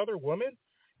person, that other woman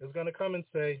is going to come and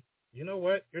say, you know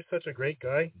what, you're such a great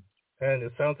guy. And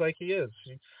it sounds like he is.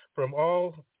 From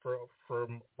all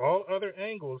other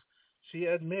angles, she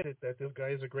admitted that this guy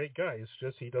is a great guy. It's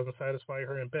just he doesn't satisfy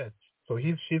her in bed. So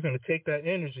she's going to take that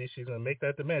energy. She's going to make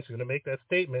that demand. She's going to make that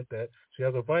statement that she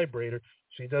has a vibrator.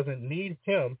 She doesn't need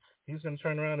him. He's going to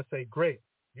turn around and say, great,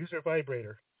 use your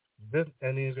vibrator.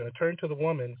 And he's going to turn to the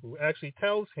woman who actually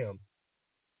tells him,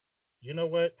 you know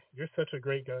what? You're such a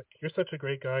great guy. You're such a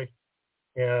great guy.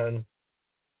 And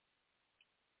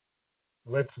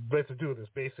let's do this,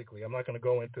 basically. I'm not going to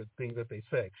go into things that they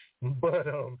say. But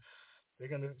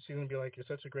she's gonna be like, you're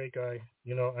such a great guy.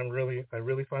 You know, I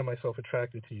really find myself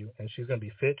attracted to you. And she's gonna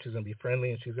be fit, she's gonna be friendly,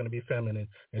 and she's gonna be feminine,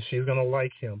 and she's gonna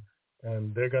like him.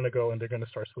 And they're gonna go and they're gonna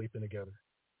start sleeping together.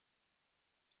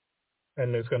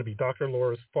 And it's gonna be Dr.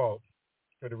 Laura's fault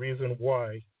for the reason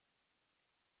why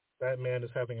that man is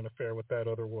having an affair with that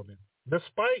other woman.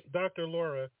 Despite Dr.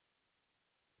 Laura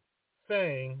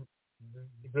saying,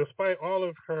 despite all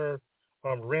of her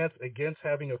rants against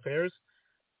having affairs,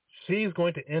 she's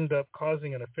going to end up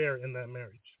causing an affair in that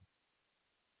marriage.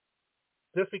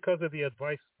 Just because of the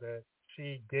advice that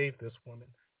she gave this woman.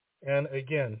 And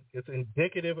again, it's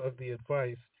indicative of the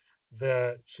advice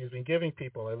that she's been giving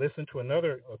people. A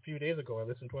few days ago, I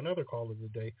listened to another call of the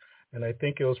day, and I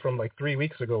think it was from like 3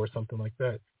 weeks ago or something like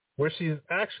that, where she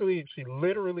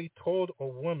literally told a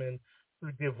woman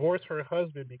to divorce her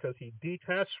husband because he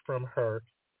detached from her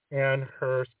and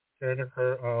her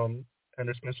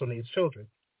special needs children.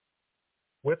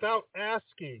 Without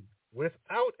asking,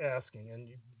 and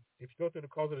if you go through the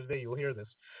calls of the day, you'll hear this.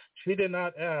 She did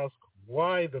not ask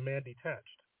why the man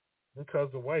detached,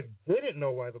 because the wife didn't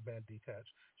know why the man detached.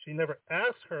 She never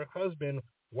asked her husband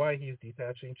why he's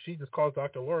detaching. She just calls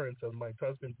Dr. Laura and says, my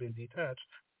husband's been detached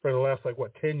for the last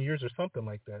 10 years or something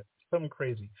like that, something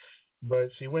crazy. But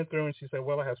she went through and she said,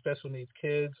 well, I have special needs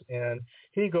kids, and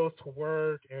he goes to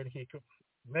work, and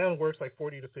man works like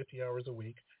 40 to 50 hours a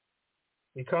week.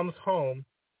 He comes home,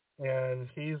 and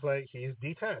he's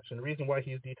detached. And the reason why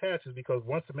he's detached is because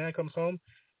once the man comes home,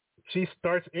 she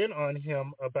starts in on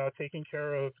him about his taking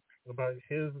care of the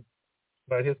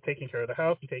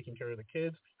house and taking care of the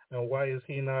kids. And why is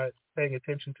he not paying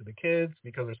attention to the kids?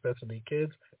 Because they're special needs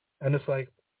kids. And it's like,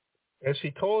 as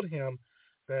she told him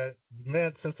that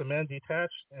since the man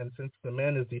detached, and since the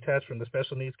man is detached from the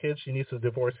special needs kids, she needs to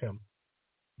divorce him.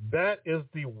 That is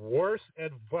the worst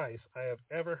advice I have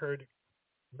ever heard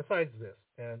besides this.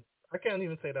 And I can't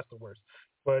even say that's the worst,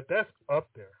 but that's up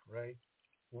there, right,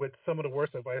 with some of the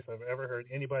worst advice I've ever heard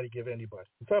anybody give anybody.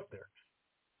 It's up there.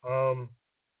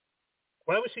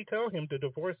 Why would she tell him to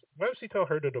divorce? Why would she tell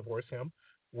her to divorce him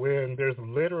when there's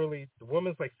literally, the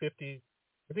woman's like 50,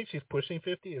 I think she's pushing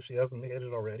 50 if she hasn't hit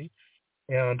it already,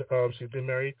 and she's been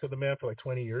married to the man for like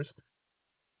 20 years.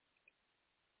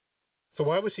 So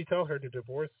why would she tell her to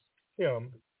divorce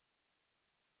him,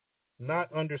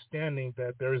 not understanding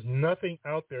that there is nothing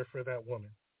out there for that woman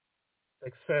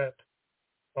except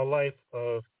a life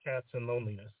of cats and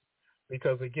loneliness?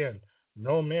 Because again,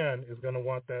 no man is going to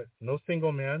want that. No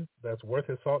single man that's worth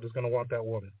his salt is going to want that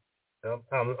woman.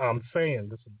 I'm saying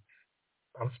this.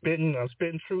 I'm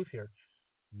spitting truth here.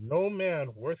 No man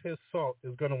worth his salt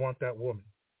is going to want that woman.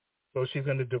 So she's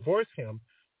going to divorce him.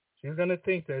 She's going to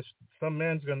think that some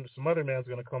other man's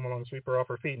going to come along and sweep her off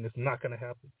her feet, and it's not going to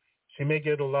happen. She may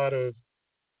get a lot of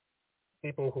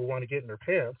people who want to get in her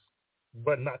pants,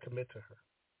 but not commit to her.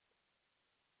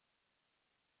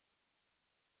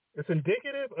 It's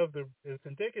indicative of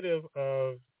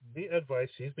the advice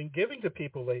she's been giving to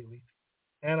people lately.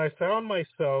 And I found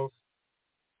myself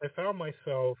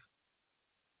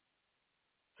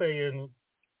saying,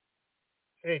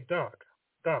 hey, Doc,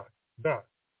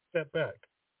 step back.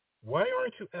 Why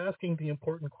aren't you asking the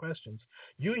important questions?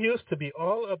 You used to be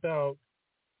all about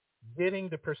getting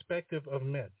the perspective of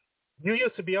men. You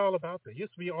used to be all about that. You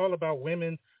used to be all about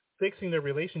women fixing their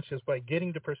relationships by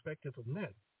getting the perspective of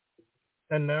men.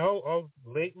 And now,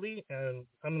 lately, and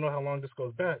I don't know how long this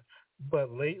goes back,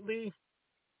 but lately,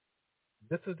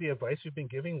 this is the advice you've been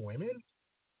giving women?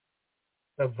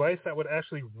 Advice that would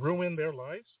actually ruin their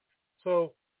lives?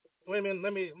 So, wait a minute,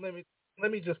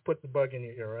 let me just put the bug in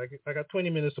your ear. I got 20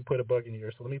 minutes to put a bug in your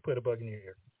ear, so let me put a bug in your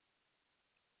ear.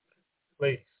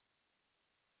 Ladies,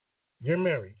 you're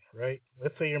married, right?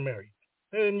 Let's say you're married.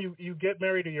 And you get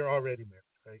married or you're already married,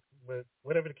 right? But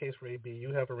whatever the case may be,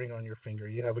 you have a ring on your finger.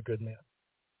 You have a good man.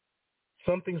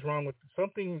 Something is wrong with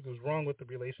the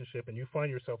relationship, and you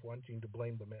find yourself wanting to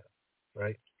blame the man,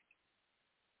 right?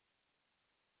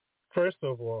 First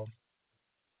of all,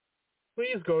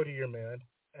 please go to your man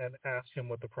and ask him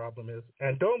what the problem is,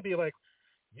 and don't be like,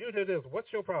 you did this,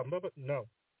 what's your problem? No,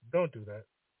 don't do that.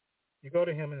 You go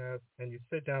to him and ask, and you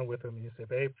sit down with him and you say,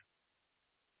 babe,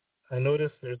 I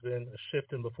noticed there's been a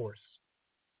shift in the force.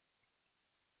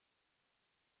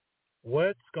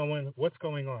 What's going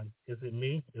on? Is it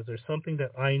me? Is there something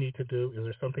that I need to do? Is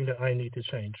there something that I need to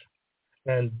change?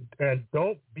 And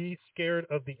don't be scared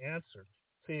of the answer.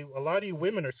 See, a lot of you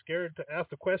women are scared to ask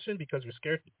the question because you're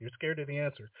scared of the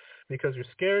answer. Because you're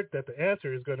scared that the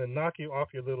answer is going to knock you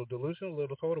off your little delusional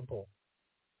little totem pole.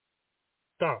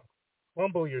 Stop.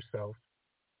 Humble yourself.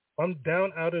 Come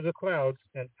down out of the clouds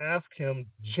and ask him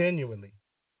genuinely,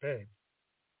 babe,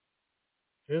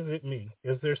 is it me?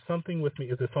 Is there something with me?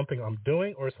 Is it something I'm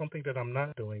doing or something that I'm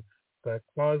not doing that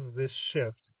caused this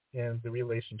shift in the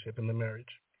relationship, in the marriage?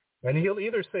 And he'll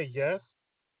either say, yes,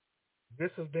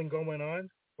 this has been going on,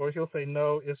 or he'll say,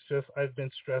 no, it's just I've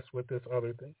been stressed with this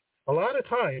other thing. A lot of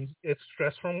times it's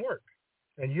stress from work.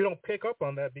 And you don't pick up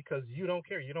on that because you don't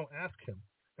care. You don't ask him,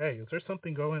 hey, is there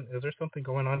something going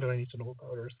on that I need to know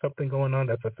about, or something going on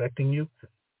that's affecting you?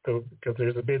 So because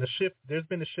there's been a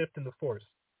shift in the force.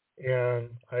 And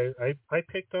I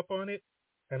picked up on it,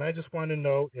 and I just want to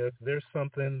know if there's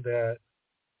something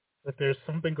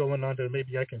going on that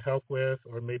maybe I can help with,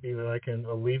 or maybe that I can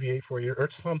alleviate for you, or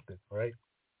something, right?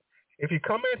 If you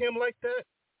come at him like that,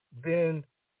 then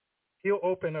he'll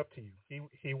open up to you.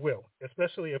 He will,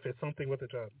 especially if it's something with the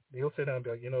job. He'll sit down and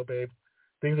be like, babe,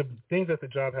 things at the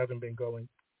job haven't been going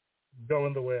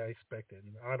the way I expected.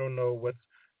 I don't know what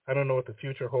the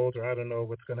future holds, or I don't know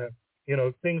what's gonna,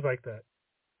 things like that.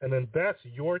 And then that's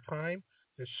your time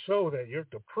to show that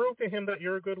to prove to him that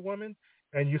you're a good woman,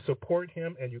 and you support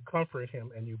him and you comfort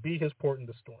him and you be his port in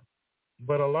the storm.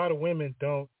 But a lot of women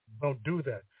don't do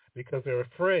that because they're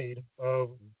afraid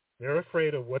of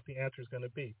what the answer is going to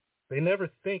be. They never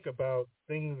think about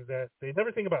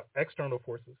external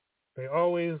forces. They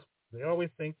always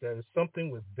think that it's something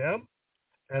with them,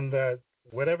 and that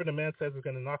whatever the man says is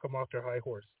going to knock them off their high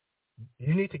horse.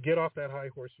 You need to get off that high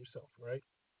horse yourself, right?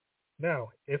 Now,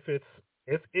 if it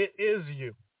is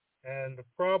you, and the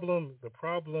problem,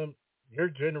 you're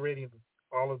generating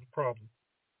all of the problems,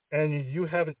 and you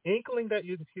have an inkling that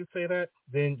you say that,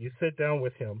 then you sit down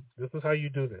with him. This is how you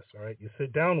do this, all right? You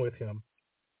sit down with him.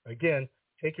 Again,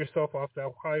 take yourself off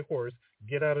that high horse.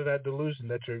 Get out of that delusion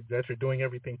that you're doing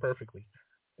everything perfectly,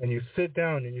 and you sit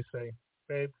down and you say,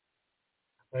 babe,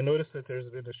 I noticed that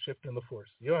there's been a shift in the force.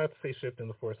 You don't have to say shift in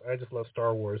the force. I just love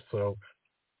Star Wars, so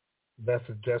that's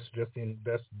the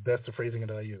phrasing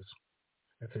that I use.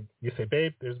 You say,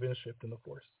 babe, there's been a shift in the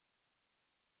force.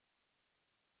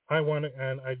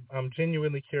 I'm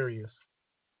genuinely curious.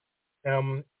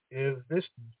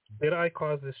 Did I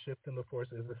cause this shift in the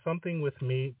force? Is it something with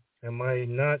me? Am I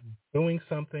not doing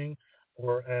something,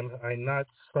 or am I not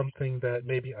something that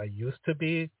maybe I used to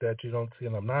be that you don't see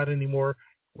and I'm not anymore?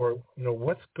 Or,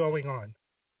 what's going on?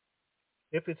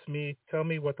 If it's me, tell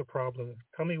me what the problem is.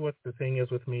 Tell me what the thing is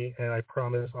with me, and I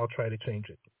promise I'll try to change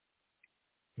it.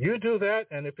 You do that,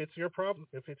 and if it's your problem,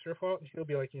 if it's your fault, he'll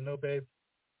be like, babe,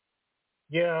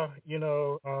 yeah,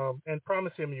 and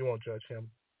promise him you won't judge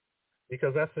him,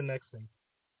 because that's the next thing.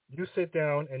 You sit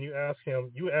down and you ask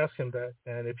him that,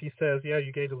 and if he says, yeah,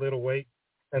 you gained a little weight,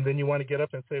 and then you want to get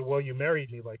up and say, well, you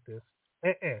married me like this,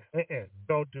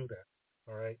 don't do that,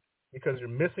 all right? Because you're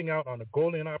missing out on a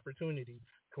golden opportunity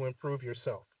to improve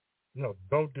yourself. No,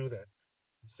 don't do that.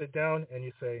 You sit down and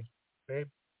you say, babe,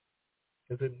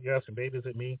 you ask him, babe, is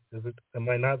it me? Am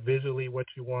I not visually what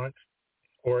you want?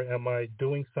 Or am I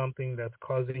doing something that's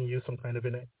causing you some kind of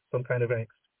angst?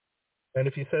 And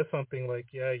if he says something like,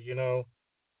 yeah,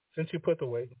 since you had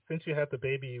the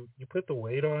baby, you put the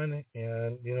weight on,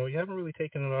 and you haven't really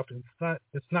taken it off, and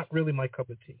it's not really my cup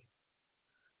of tea.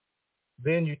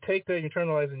 Then you take that, you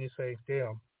internalize, and you say,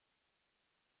 damn,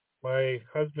 my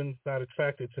husband's not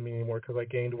attracted to me anymore because I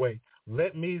gained weight.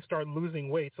 Let me start losing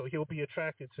weight so he'll be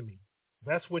attracted to me.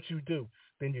 That's what you do.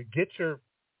 Then you get your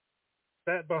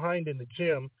fat behind in the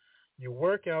gym, you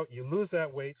work out, you lose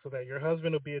that weight so that your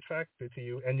husband will be attracted to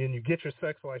you, and then you get your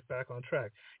sex life back on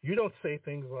track. You don't say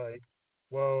things like,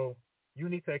 well, you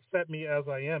need to accept me as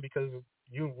I am because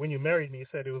when you married me, you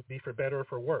said it would be for better or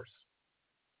for worse.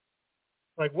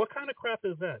 Like, what kind of crap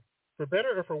is that? For better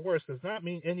or for worse does not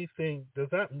mean anything, does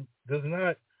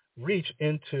not reach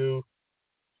into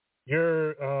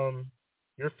your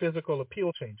physical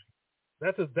appeal changing.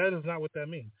 That is not what that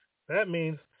means. That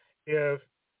means if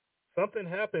something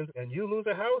happens and you lose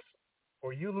a house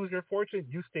or you lose your fortune,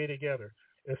 you stay together.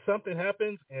 If something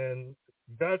happens and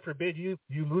God forbid you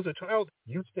lose a child,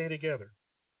 you stay together.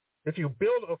 If you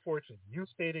build a fortune, you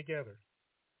stay together.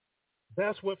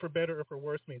 That's what for better or for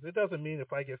worse means. It doesn't mean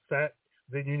if I get fat,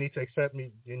 then you need to accept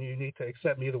me, and you need to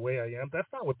accept me the way I am. That's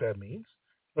not what that means.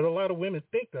 But a lot of women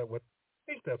think that's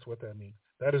what that means.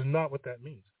 That is not what that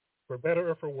means. For better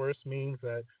or for worse means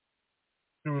that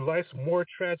through life's more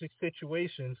tragic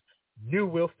situations, you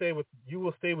will stay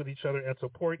with each other and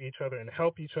support each other and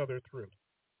help each other through.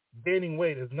 Gaining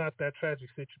weight is not that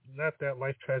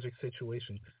life tragic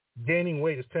situation. Gaining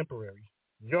weight is temporary.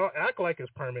 Y'all act like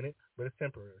it's permanent, but it's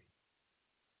temporary.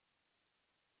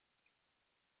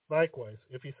 Likewise,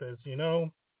 if he says,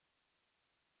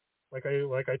 like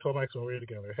I told Mike when we were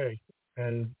together, hey,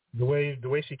 and the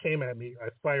way she came at me, I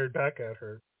fired back at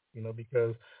her,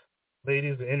 because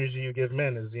ladies, the energy you give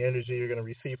men is the energy you're going to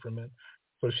receive from men.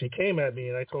 So she came at me,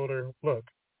 and I told her, look,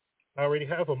 I already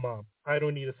have a mom. I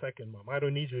don't need a second mom. I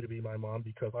don't need you to be my mom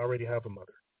because I already have a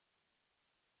mother.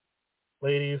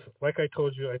 Ladies, like I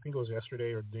told you, I think it was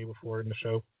yesterday or the day before in the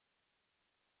show,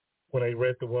 when I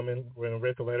read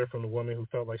the letter from the woman who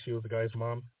felt like she was the guy's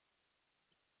mom,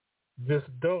 just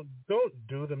don't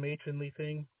do the matronly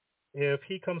thing. If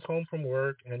he comes home from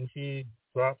work and he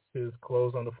drops his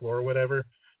clothes on the floor or whatever,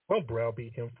 don't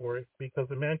browbeat him for it, because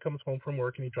the man comes home from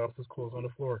work and he drops his clothes on the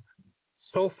floor.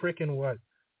 So freaking what?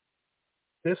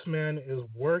 This man is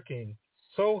working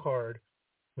so hard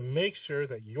to make sure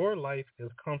that your life is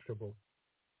comfortable.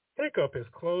 Pick up his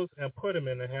clothes and put him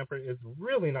in a hamper. It's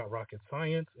really not rocket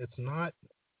science. It's not.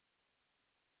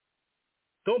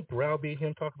 Don't browbeat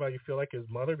him, talk about you feel like his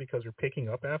mother because you're picking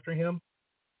up after him.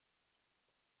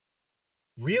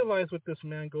 Realize what this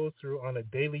man goes through on a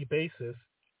daily basis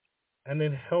and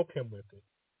then help him with it.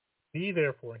 Be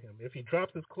there for him. If he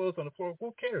drops his clothes on the floor,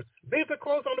 who cares? Leave the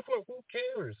clothes on the floor. Who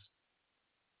cares?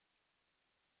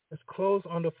 His clothes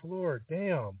on the floor.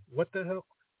 Damn. What the hell?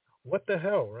 What the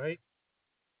hell, right?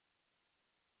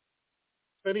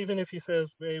 But even if he says,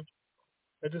 babe,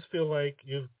 I just feel like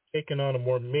you've taken on a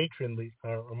more matronly,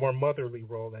 a more motherly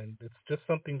role, and it's just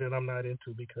something that I'm not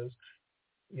into because,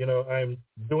 I'm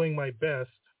doing my best,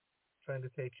 trying to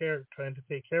take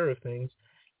care of things,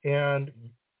 and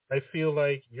I feel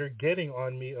like you're getting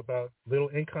on me about little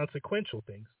inconsequential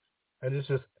things, and it's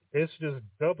just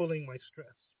doubling my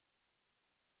stress.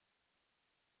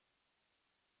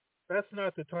 That's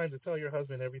not the time to tell your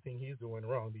husband everything he's doing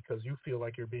wrong because you feel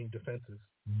like you're being defensive.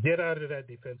 Get out of that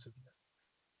defensiveness.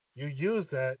 You use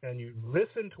that and you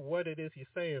listen to what it is he's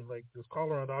saying. Like this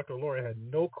caller on Dr. Laura had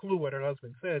no clue what her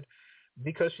husband said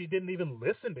because she didn't even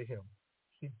listen to him.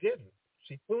 She didn't.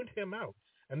 She tuned him out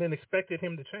and then expected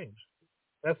him to change.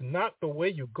 That's not the way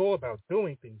you go about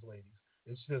doing things, ladies.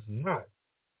 It's just not.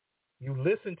 You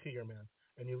listen to your man,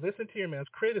 and you listen to your man's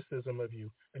criticism of you,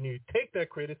 and you take that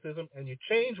criticism and you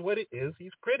change what it is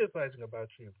he's criticizing about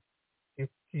you.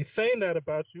 He's saying that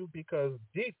about you because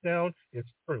deep down it's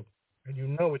true, and you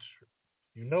know it's true.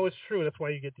 You know it's true. That's why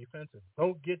you get defensive.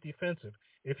 Don't get defensive.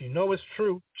 If you know it's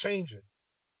true, change it.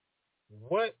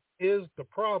 What is the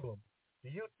problem? Do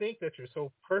you think that you're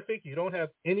so perfect you don't have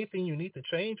anything you need to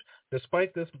change,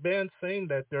 despite this man saying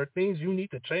that there are things you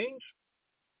need to change?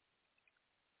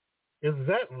 Is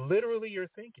that literally your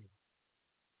thinking?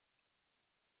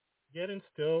 Yet and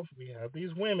still, we have these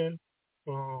women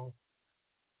who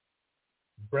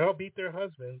browbeat their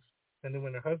husbands, and then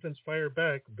when their husbands fire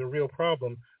back, the real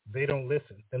problem, they don't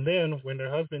listen. And then when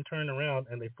their husband turn around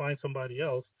and they find somebody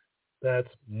else that's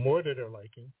more to their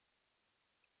liking,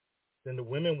 then the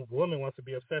woman wants to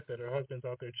be upset that her husband's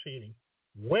out there cheating.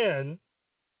 When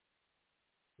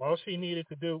all she needed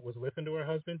to do was listen to her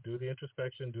husband, do the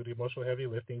introspection, do the emotional heavy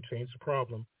lifting, change the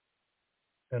problem,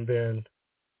 and then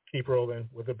keep rolling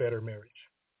with a better marriage.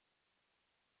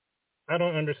 I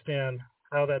don't understand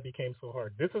how that became so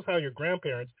hard. This is how your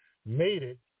grandparents made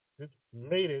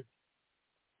it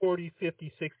 40,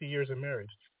 50, 60 years of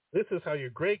marriage. This is how your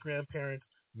great-grandparents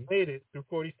made it through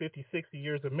 40, 50, 60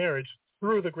 years of marriage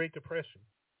through the Great Depression,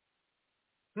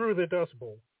 through the Dust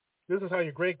Bowl. This is how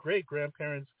your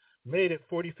great-great-grandparents made it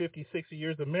 40, 50, 60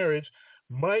 years of marriage,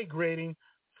 migrating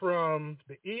from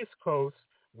the East Coast,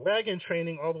 wagon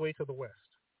training all the way to the West.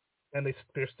 And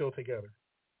they're still together.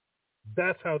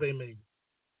 That's how they made it.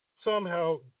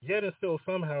 Somehow, yet and still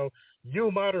somehow, you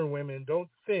modern women don't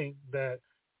think that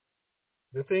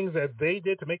the things that they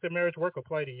did to make their marriage work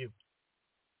apply to you.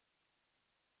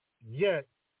 Yet,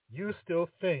 you still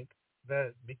think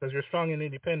that because you're strong and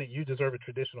independent, you deserve a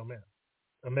traditional man,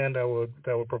 a man that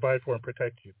will provide for and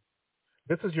protect you.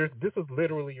 This is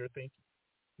literally your thinking.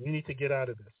 You need to get out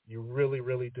of this. You really,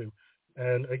 really do.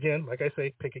 And again, like I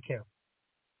say, pick a camp.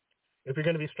 If you're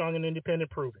going to be strong and independent,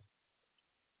 prove it.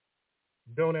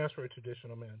 Don't ask for a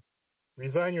traditional man.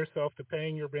 Resign yourself to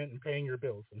paying your rent and paying your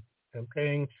bills and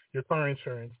paying your car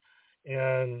insurance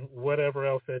and whatever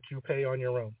else that you pay on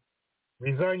your own.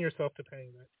 Resign yourself to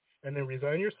paying that. And then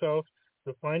resign yourself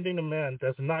to finding a man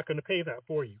that's not going to pay that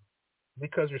for you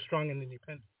because you're strong and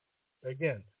independent.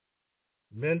 Again,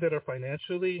 men that are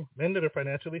financially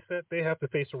set, they have to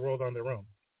face the world on their own.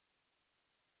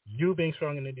 You being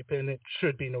strong and independent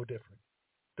should be no different.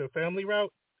 The family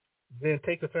route, then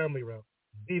take the family route.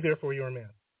 Be there for your man.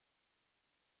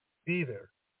 Be there.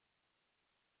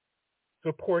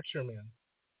 Support your man.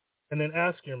 And then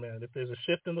ask your man if there's a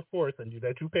shift in the force and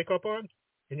that you pick up on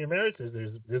in your marriage. Is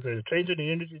there a change in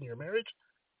the energy in your marriage?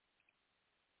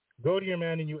 Go to your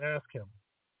man and you ask him,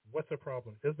 what's the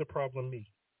problem? Is the problem me?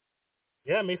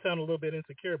 Yeah, it may sound a little bit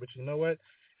insecure, but you know what?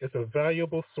 It's a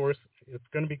valuable source. It's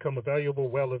going to become a valuable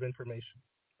well of information.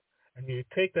 And you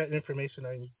take that information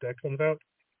that comes out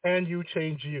and you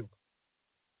change you.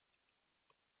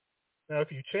 Now,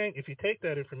 if you take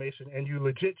that information and you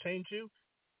legit change you,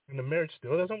 and the marriage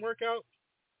still doesn't work out,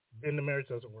 then the marriage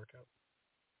doesn't work out.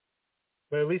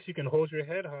 But at least you can hold your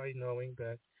head high knowing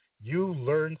that you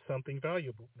learned something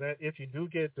valuable. That if you do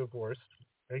get divorced,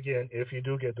 again, if you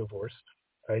do get divorced,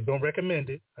 I don't recommend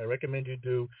it. I recommend you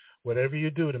do whatever you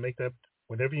do to make that,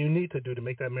 whatever you need to do to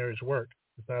make that marriage work.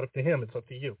 It's not up to him. It's up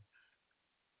to you.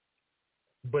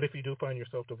 But if you do find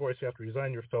yourself divorced, you have to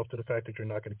resign yourself to the fact that you're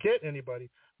not going to get anybody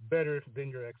better than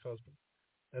your ex-husband.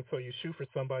 And so you shoot for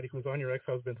somebody who's on your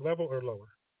ex-husband's level or lower.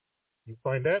 You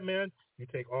find that man, you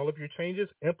take all of your changes,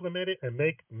 implement it, and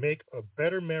make a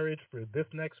better marriage for this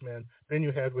next man than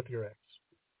you had with your ex.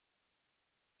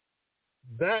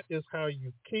 That is how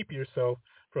you keep yourself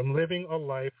from living a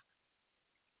life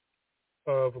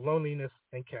of loneliness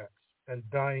and cats and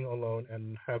dying alone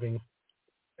and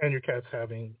your cats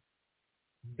having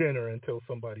dinner until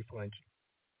somebody finds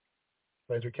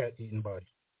your cat eaten body.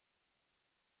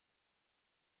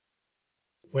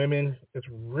 Women, it's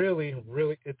really,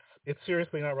 really, it's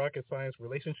seriously not rocket science.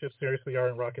 Relationships seriously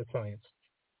aren't rocket science.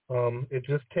 It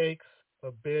just takes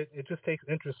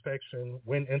introspection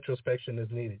when introspection is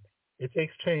needed. It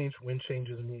takes change when change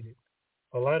is needed.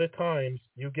 A lot of times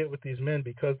you get with these men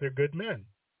because they're good men.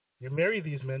 You marry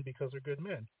these men because they're good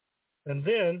men. And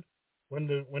then when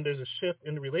there's a shift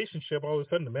in the relationship, all of a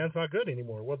sudden the man's not good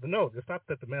anymore. Well, no, it's not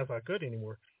that the man's not good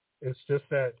anymore. It's just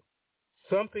that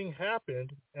something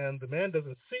happened and the man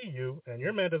doesn't see you and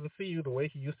your man doesn't see you the way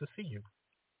he used to see you.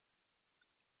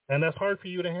 And that's hard for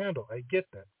you to handle. I get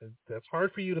that. That's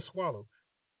hard for you to swallow.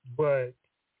 But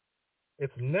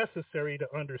it's necessary to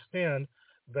understand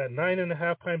that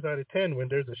 9.5 times out of 10, when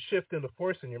there's a shift in the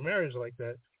force in your marriage like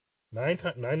that,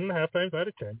 9.5 times out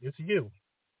of 10, it's you.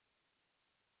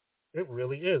 It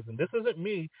really is. And this isn't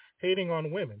me hating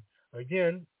on women.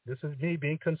 Again, this is me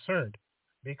being concerned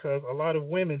because a lot of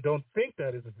women don't think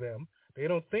that it's them. They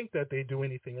don't think that they do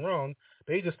anything wrong.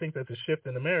 They just think that the shift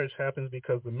in the marriage happens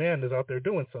because the man is out there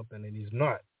doing something and he's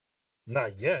not.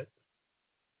 Not yet.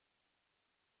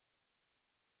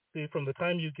 See, from the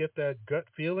time you get that gut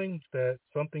feeling that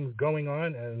something's going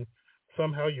on and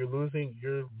somehow you're losing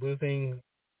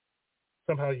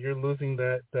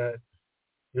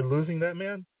that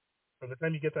man, from the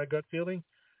time you get that gut feeling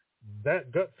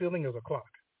is a clock.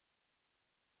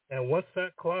 And once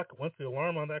the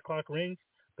alarm on that clock rings,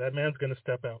 that man's going to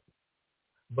step out.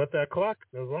 But that clock,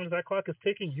 as long as that clock is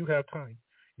ticking, you have time.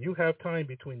 You have time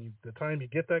between the time you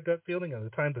get that gut feeling and the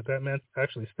time that man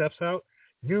actually steps out.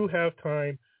 You have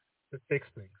time to fix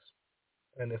things.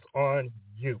 And it's on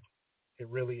you. It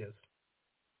really is.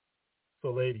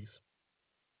 So ladies,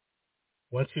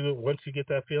 once you get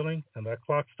that feeling and that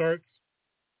clock starts,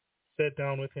 sit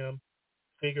down with him,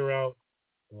 figure out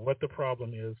what the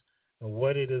problem is and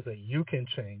what it is that you can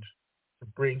change to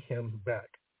bring him back.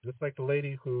 Just like the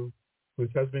lady whose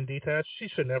husband detached, she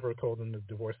should never have told him to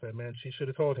divorce that man. She should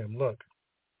have told him, look,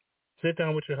 sit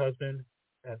down with your husband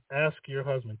and ask your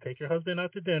husband, take your husband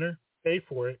out to dinner, pay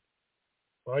for it.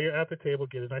 While you're at the table,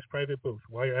 get a nice private booth.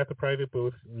 While you're at the private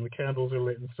booth and the candles are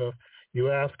lit and stuff,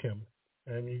 you ask him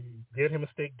and you get him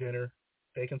a steak dinner,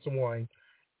 take him some wine.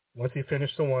 Once he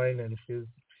finished the wine and his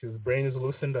brain is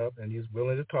loosened up and he's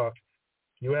willing to talk,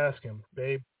 you ask him,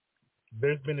 babe,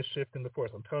 there's been a shift in the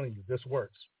force. I'm telling you, this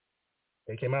works.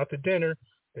 Take him out to dinner.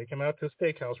 Take him out to a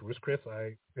steakhouse, Ruth's Chris.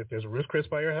 If there's a Ruth's Chris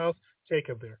by your house, take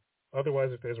him there.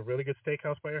 Otherwise, if there's a really good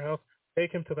steakhouse by your house,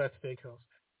 take him to that steakhouse.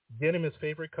 Get him his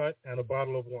favorite cut and a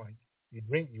bottle of wine. You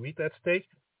eat that steak,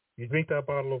 you drink that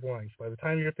bottle of wine. By the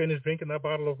time you're finished drinking that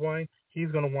bottle of wine,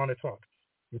 he's going to want to talk.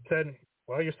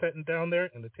 While you're sitting down there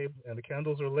and the table and the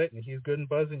candles are lit and he's good and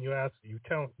buzzing, you ask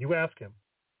him.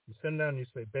 You sit him down and you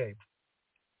say, babe,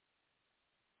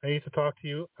 I need to talk to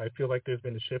you. I feel like there's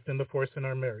been a shift in the force in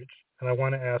our marriage, and I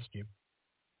want to ask you,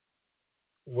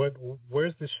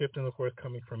 where's the shift in the force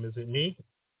coming from? Is it me?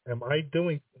 Am I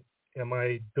doing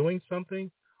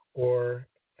something, or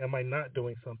am I not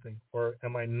doing something, or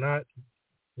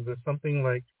is it something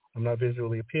like I'm not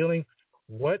visually appealing?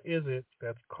 What is it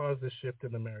that's caused this shift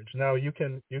in the marriage? Now you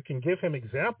can give him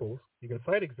examples. You can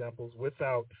cite examples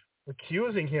without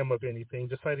accusing him of anything.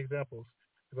 Just cite examples.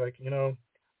 Like,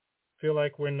 feel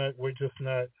like we're just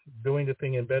not doing the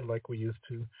thing in bed like we used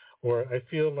to, or I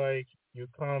feel like you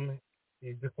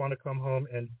just want to come home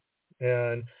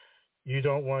and you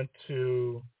don't want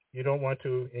to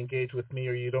engage with me,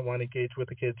 or you don't want to engage with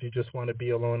the kids. You just want to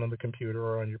be alone on the computer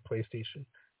or on your PlayStation.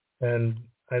 And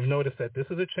I've noticed that this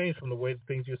is a change from the way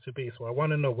things used to be. So I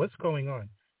want to know what's going on.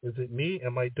 Is it me?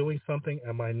 Am I doing something?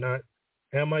 Am I not?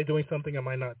 Am I doing something? Am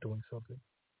I not doing something?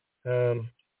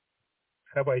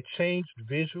 Have I changed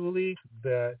visually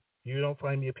that you don't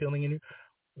find me appealing in you?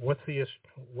 What's the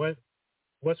issue?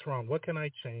 What's wrong? What can I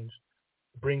change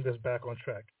to bring this back on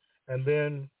track? And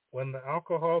then when the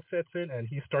alcohol sets in and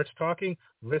he starts talking,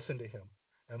 listen to him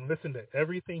and listen to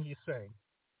everything he's saying.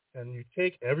 And you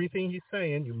take everything he's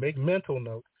saying, you make mental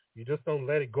notes. You just don't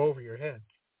let it go over your head.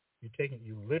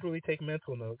 You literally take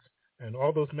mental notes, and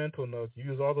all those mental notes, you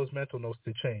use all those mental notes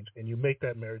to change, and you make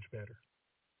that marriage better.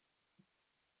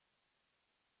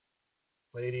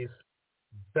 Ladies,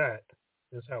 that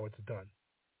is how it's done.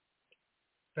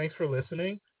 Thanks for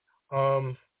listening.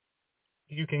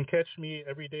 You can catch me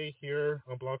every day here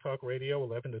on Blog Talk Radio,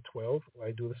 11 to 12.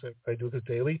 I do this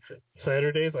daily.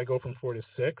 Saturdays, I go from 4 to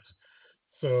 6.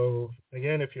 So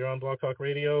again, if you're on Blog Talk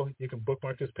Radio, you can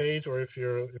bookmark this page, or if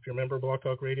you're a member of Blog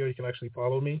Talk Radio, you can actually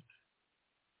follow me,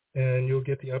 and you'll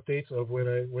get the updates of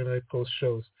when I post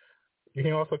shows. You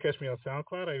can also catch me on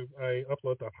SoundCloud. I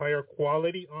upload the higher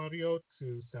quality audio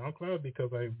to SoundCloud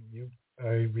because I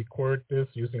record this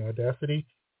using Audacity,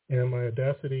 and my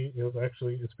Audacity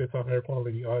it spits out higher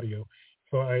quality audio.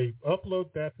 So I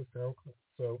upload that to SoundCloud.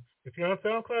 So if you're on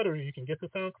SoundCloud, or you can get to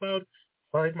SoundCloud,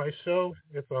 find my show.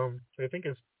 It's I think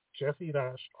it's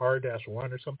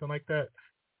Jessie-R-1 or something like that.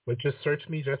 But just search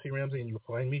me, Jessie Ramsey, and you'll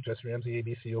find me. Jessie Ramsey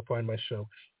ABC. You'll find my show,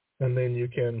 and then you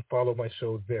can follow my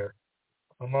show there.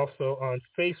 I'm also on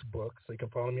Facebook, so you can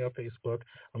follow me on Facebook.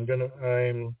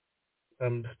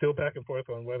 I'm still back and forth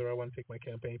on whether I want to take my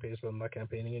campaign page, so I'm not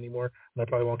campaigning anymore, and I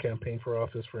probably won't campaign for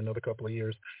office for another couple of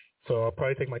years. So I'll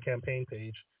probably take my campaign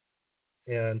page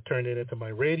and turn it into my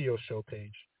radio show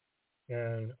page.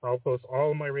 And I'll post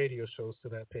all of my radio shows to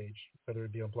that page, whether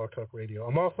it be on Blog Talk Radio.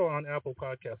 I'm also on Apple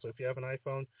Podcasts, so if you have an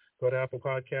iPhone, go to Apple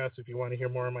Podcasts. If you want to hear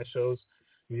more of my shows,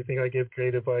 if you think I give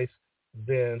great advice,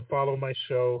 then follow my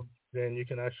show. Then you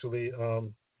can actually,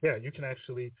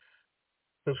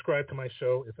 subscribe to my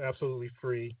show. It's absolutely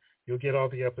free. You'll get all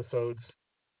the episodes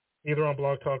either on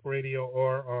Blog Talk Radio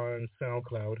or on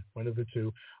SoundCloud, one of the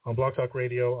two. On Blog Talk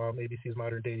Radio, ABC's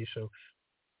Modern Dating Show.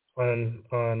 On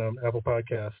Apple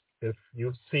Podcasts. If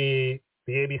you see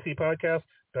the ABC podcast,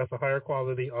 that's a higher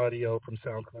quality audio from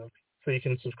SoundCloud. So you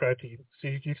can subscribe to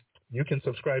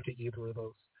either of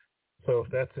those. So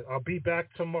that's it. I'll be back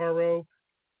tomorrow.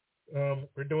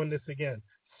 We're doing this again.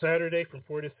 Saturday from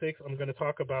 4 to 6, I'm going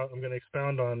to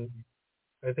expound on,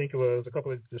 I think it was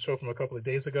the show from a couple of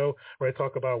days ago, where I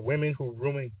talk about women who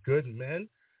ruin good men.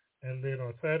 And then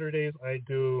on Saturdays, I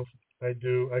go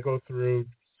through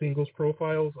singles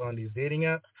profiles on these dating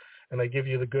apps, and I give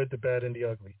you the good, the bad, and the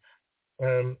ugly.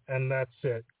 And that's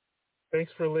it.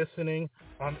 Thanks for listening.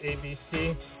 I'm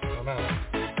ABC. I'm out.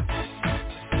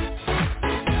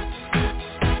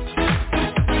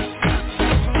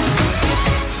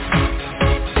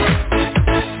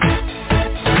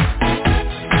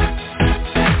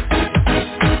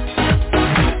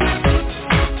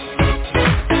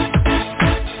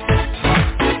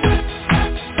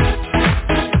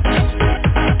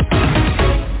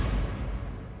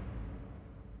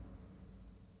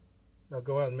 Now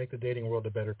go out and make the dating world a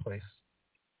better place.